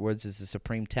Robert Woods is a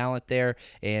supreme talent there,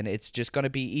 and it's just going to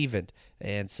be even.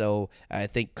 And so I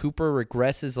think Cooper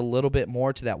regresses a little bit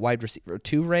more to that wide receiver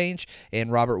 2 range,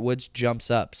 and Robert Woods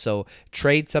jumps up. So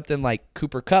trade something like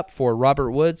Cooper Kupp for Robert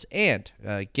Woods and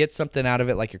get something out of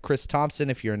it like a Chris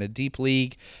Thompson if you're in a deep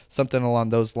league, something along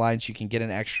those lines. You can get an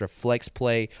extra flex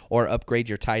play or upgrade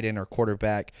your tight end or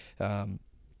quarterback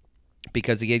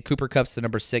because, again, Cooper Kupp's the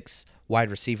number 6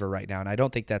 wide receiver right now, and I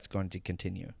don't think that's going to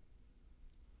continue.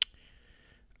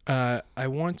 I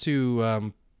want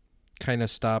to kind of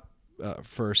stop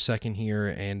for a second here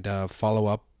and follow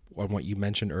up on what you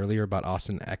mentioned earlier about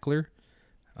Austin Eckler.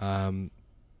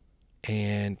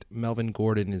 and Melvin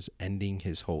Gordon is ending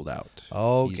his holdout.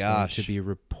 Oh, He's gosh. going to be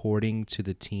reporting to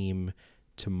the team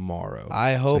tomorrow.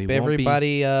 I So hope he won't be-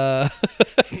 everybody.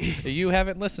 You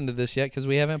haven't listened to this yet because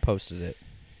we haven't posted it.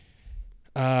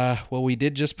 Well, we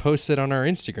did just post it on our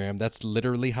Instagram. That's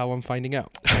literally how I'm finding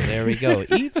out. So there we go.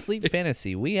 Eat, Sleep,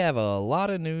 Fantasy. We have a lot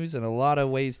of news and a lot of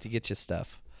ways to get you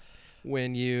stuff.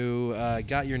 When you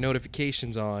got your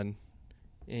notifications on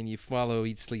and you follow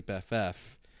Eat Sleep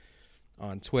FF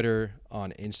on Twitter,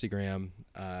 on Instagram,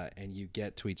 and you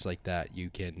get tweets like that, you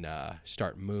can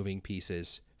start moving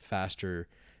pieces faster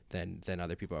than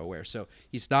other people are aware. So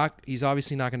he's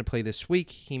obviously not going to play this week.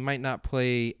 He might not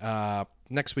play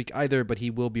next week either, but he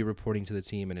will be reporting to the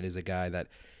team, and it is a guy that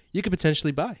you could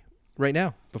potentially buy right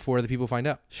now before other people find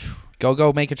out.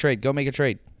 Go make a trade. Go make a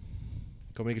trade.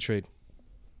 Go make a trade.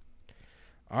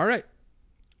 All right.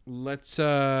 Let's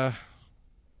that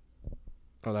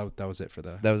was it for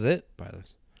the That was it? buy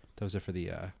list. That was it for the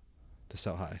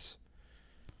sell highs.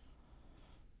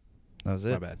 That was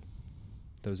My it? bad.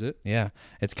 That was it? Yeah.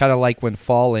 It's kind of like when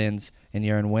fall ends and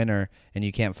you're in winter and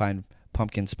you can't find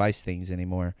pumpkin spice things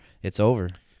anymore. It's over.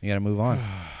 You got to move on.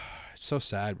 It's so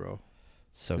sad, bro.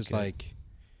 So It's good. like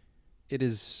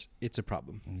it's a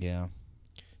problem. Yeah.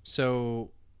 So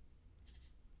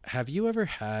have you ever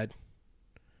had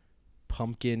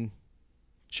pumpkin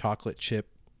chocolate chip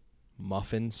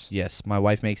muffins? Yes, my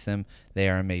wife makes them. They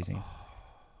are amazing.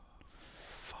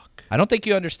 Fuck. I don't think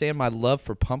you understand my love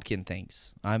for pumpkin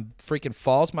things.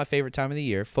 Fall's my favorite time of the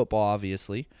year. Football,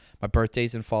 obviously. My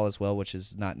birthday's in fall as well, which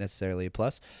is not necessarily a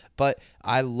plus. But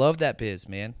I love that biz,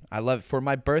 man. I love it. For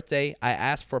my birthday, I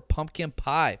asked for pumpkin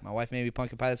pie. My wife made me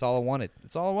pumpkin pie. That's all I wanted.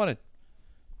 That's all I wanted.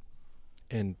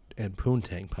 And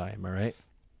poontang pie, am I right?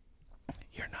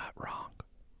 You're not wrong.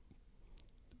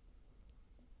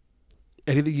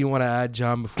 Anything you want to add,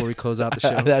 John, before we close out the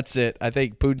show? That's it. I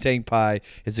think poontang pie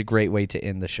is a great way to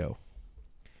end the show.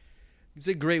 It's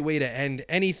a great way to end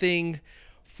anything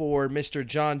for Mr.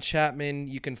 John Chapman.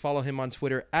 You can follow him on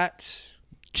Twitter at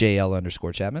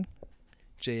JL_Chapman.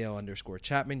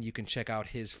 JL_Chapman. You can check out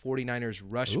his 49ers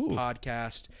Rush Ooh.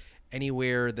 podcast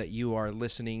anywhere that you are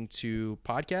listening to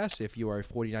podcasts. If you are a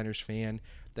 49ers fan,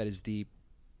 that is the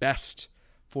best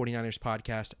 49ers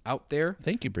podcast out there.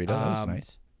 Thank you, Brito. That was Um,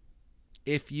 nice.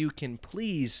 If you can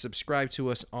please subscribe to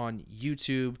us on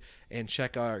YouTube and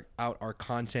check out our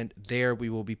content there. We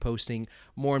will be posting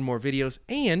more and more videos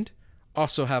and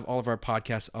also have all of our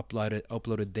podcasts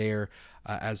uploaded there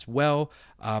as well.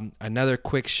 Another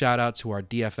quick shout out to our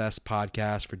DFS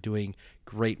podcast for doing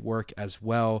great work as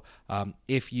well.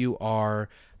 If you are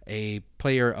a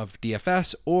player of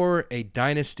DFS or a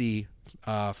Dynasty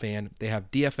fan, they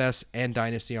have DFS and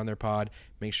Dynasty on their pod.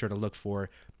 Make sure to look for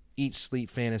Eat, Sleep,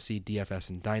 Fantasy, DFS,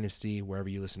 and Dynasty, wherever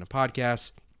you listen to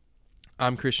podcasts.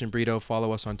 I'm Christian Brito.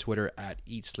 Follow us on Twitter at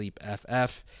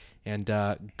EatSleepFF. And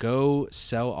go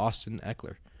sell Austin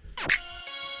Eckler.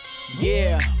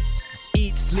 Yeah.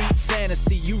 Eat, Sleep,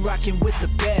 Fantasy. You rockin' with the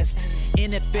best.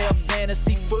 NFL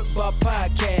Fantasy Football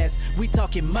Podcast. We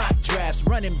talking mock drafts,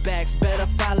 running backs. Better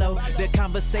follow the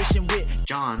conversation with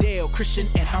John. Dale, Christian,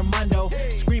 and Armando.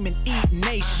 Screaming Eat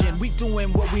Nation. We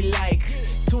doing what we like.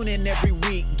 Tune in every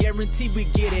week. Guaranteed we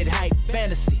get it hype.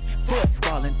 Fantasy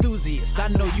football enthusiasts. I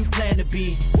know you plan to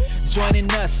be joining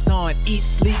us on Eat,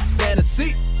 Sleep,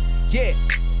 Fantasy. Yeah.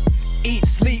 Eat,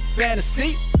 Sleep,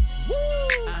 Fantasy.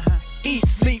 Eat,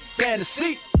 Sleep,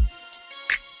 Fantasy.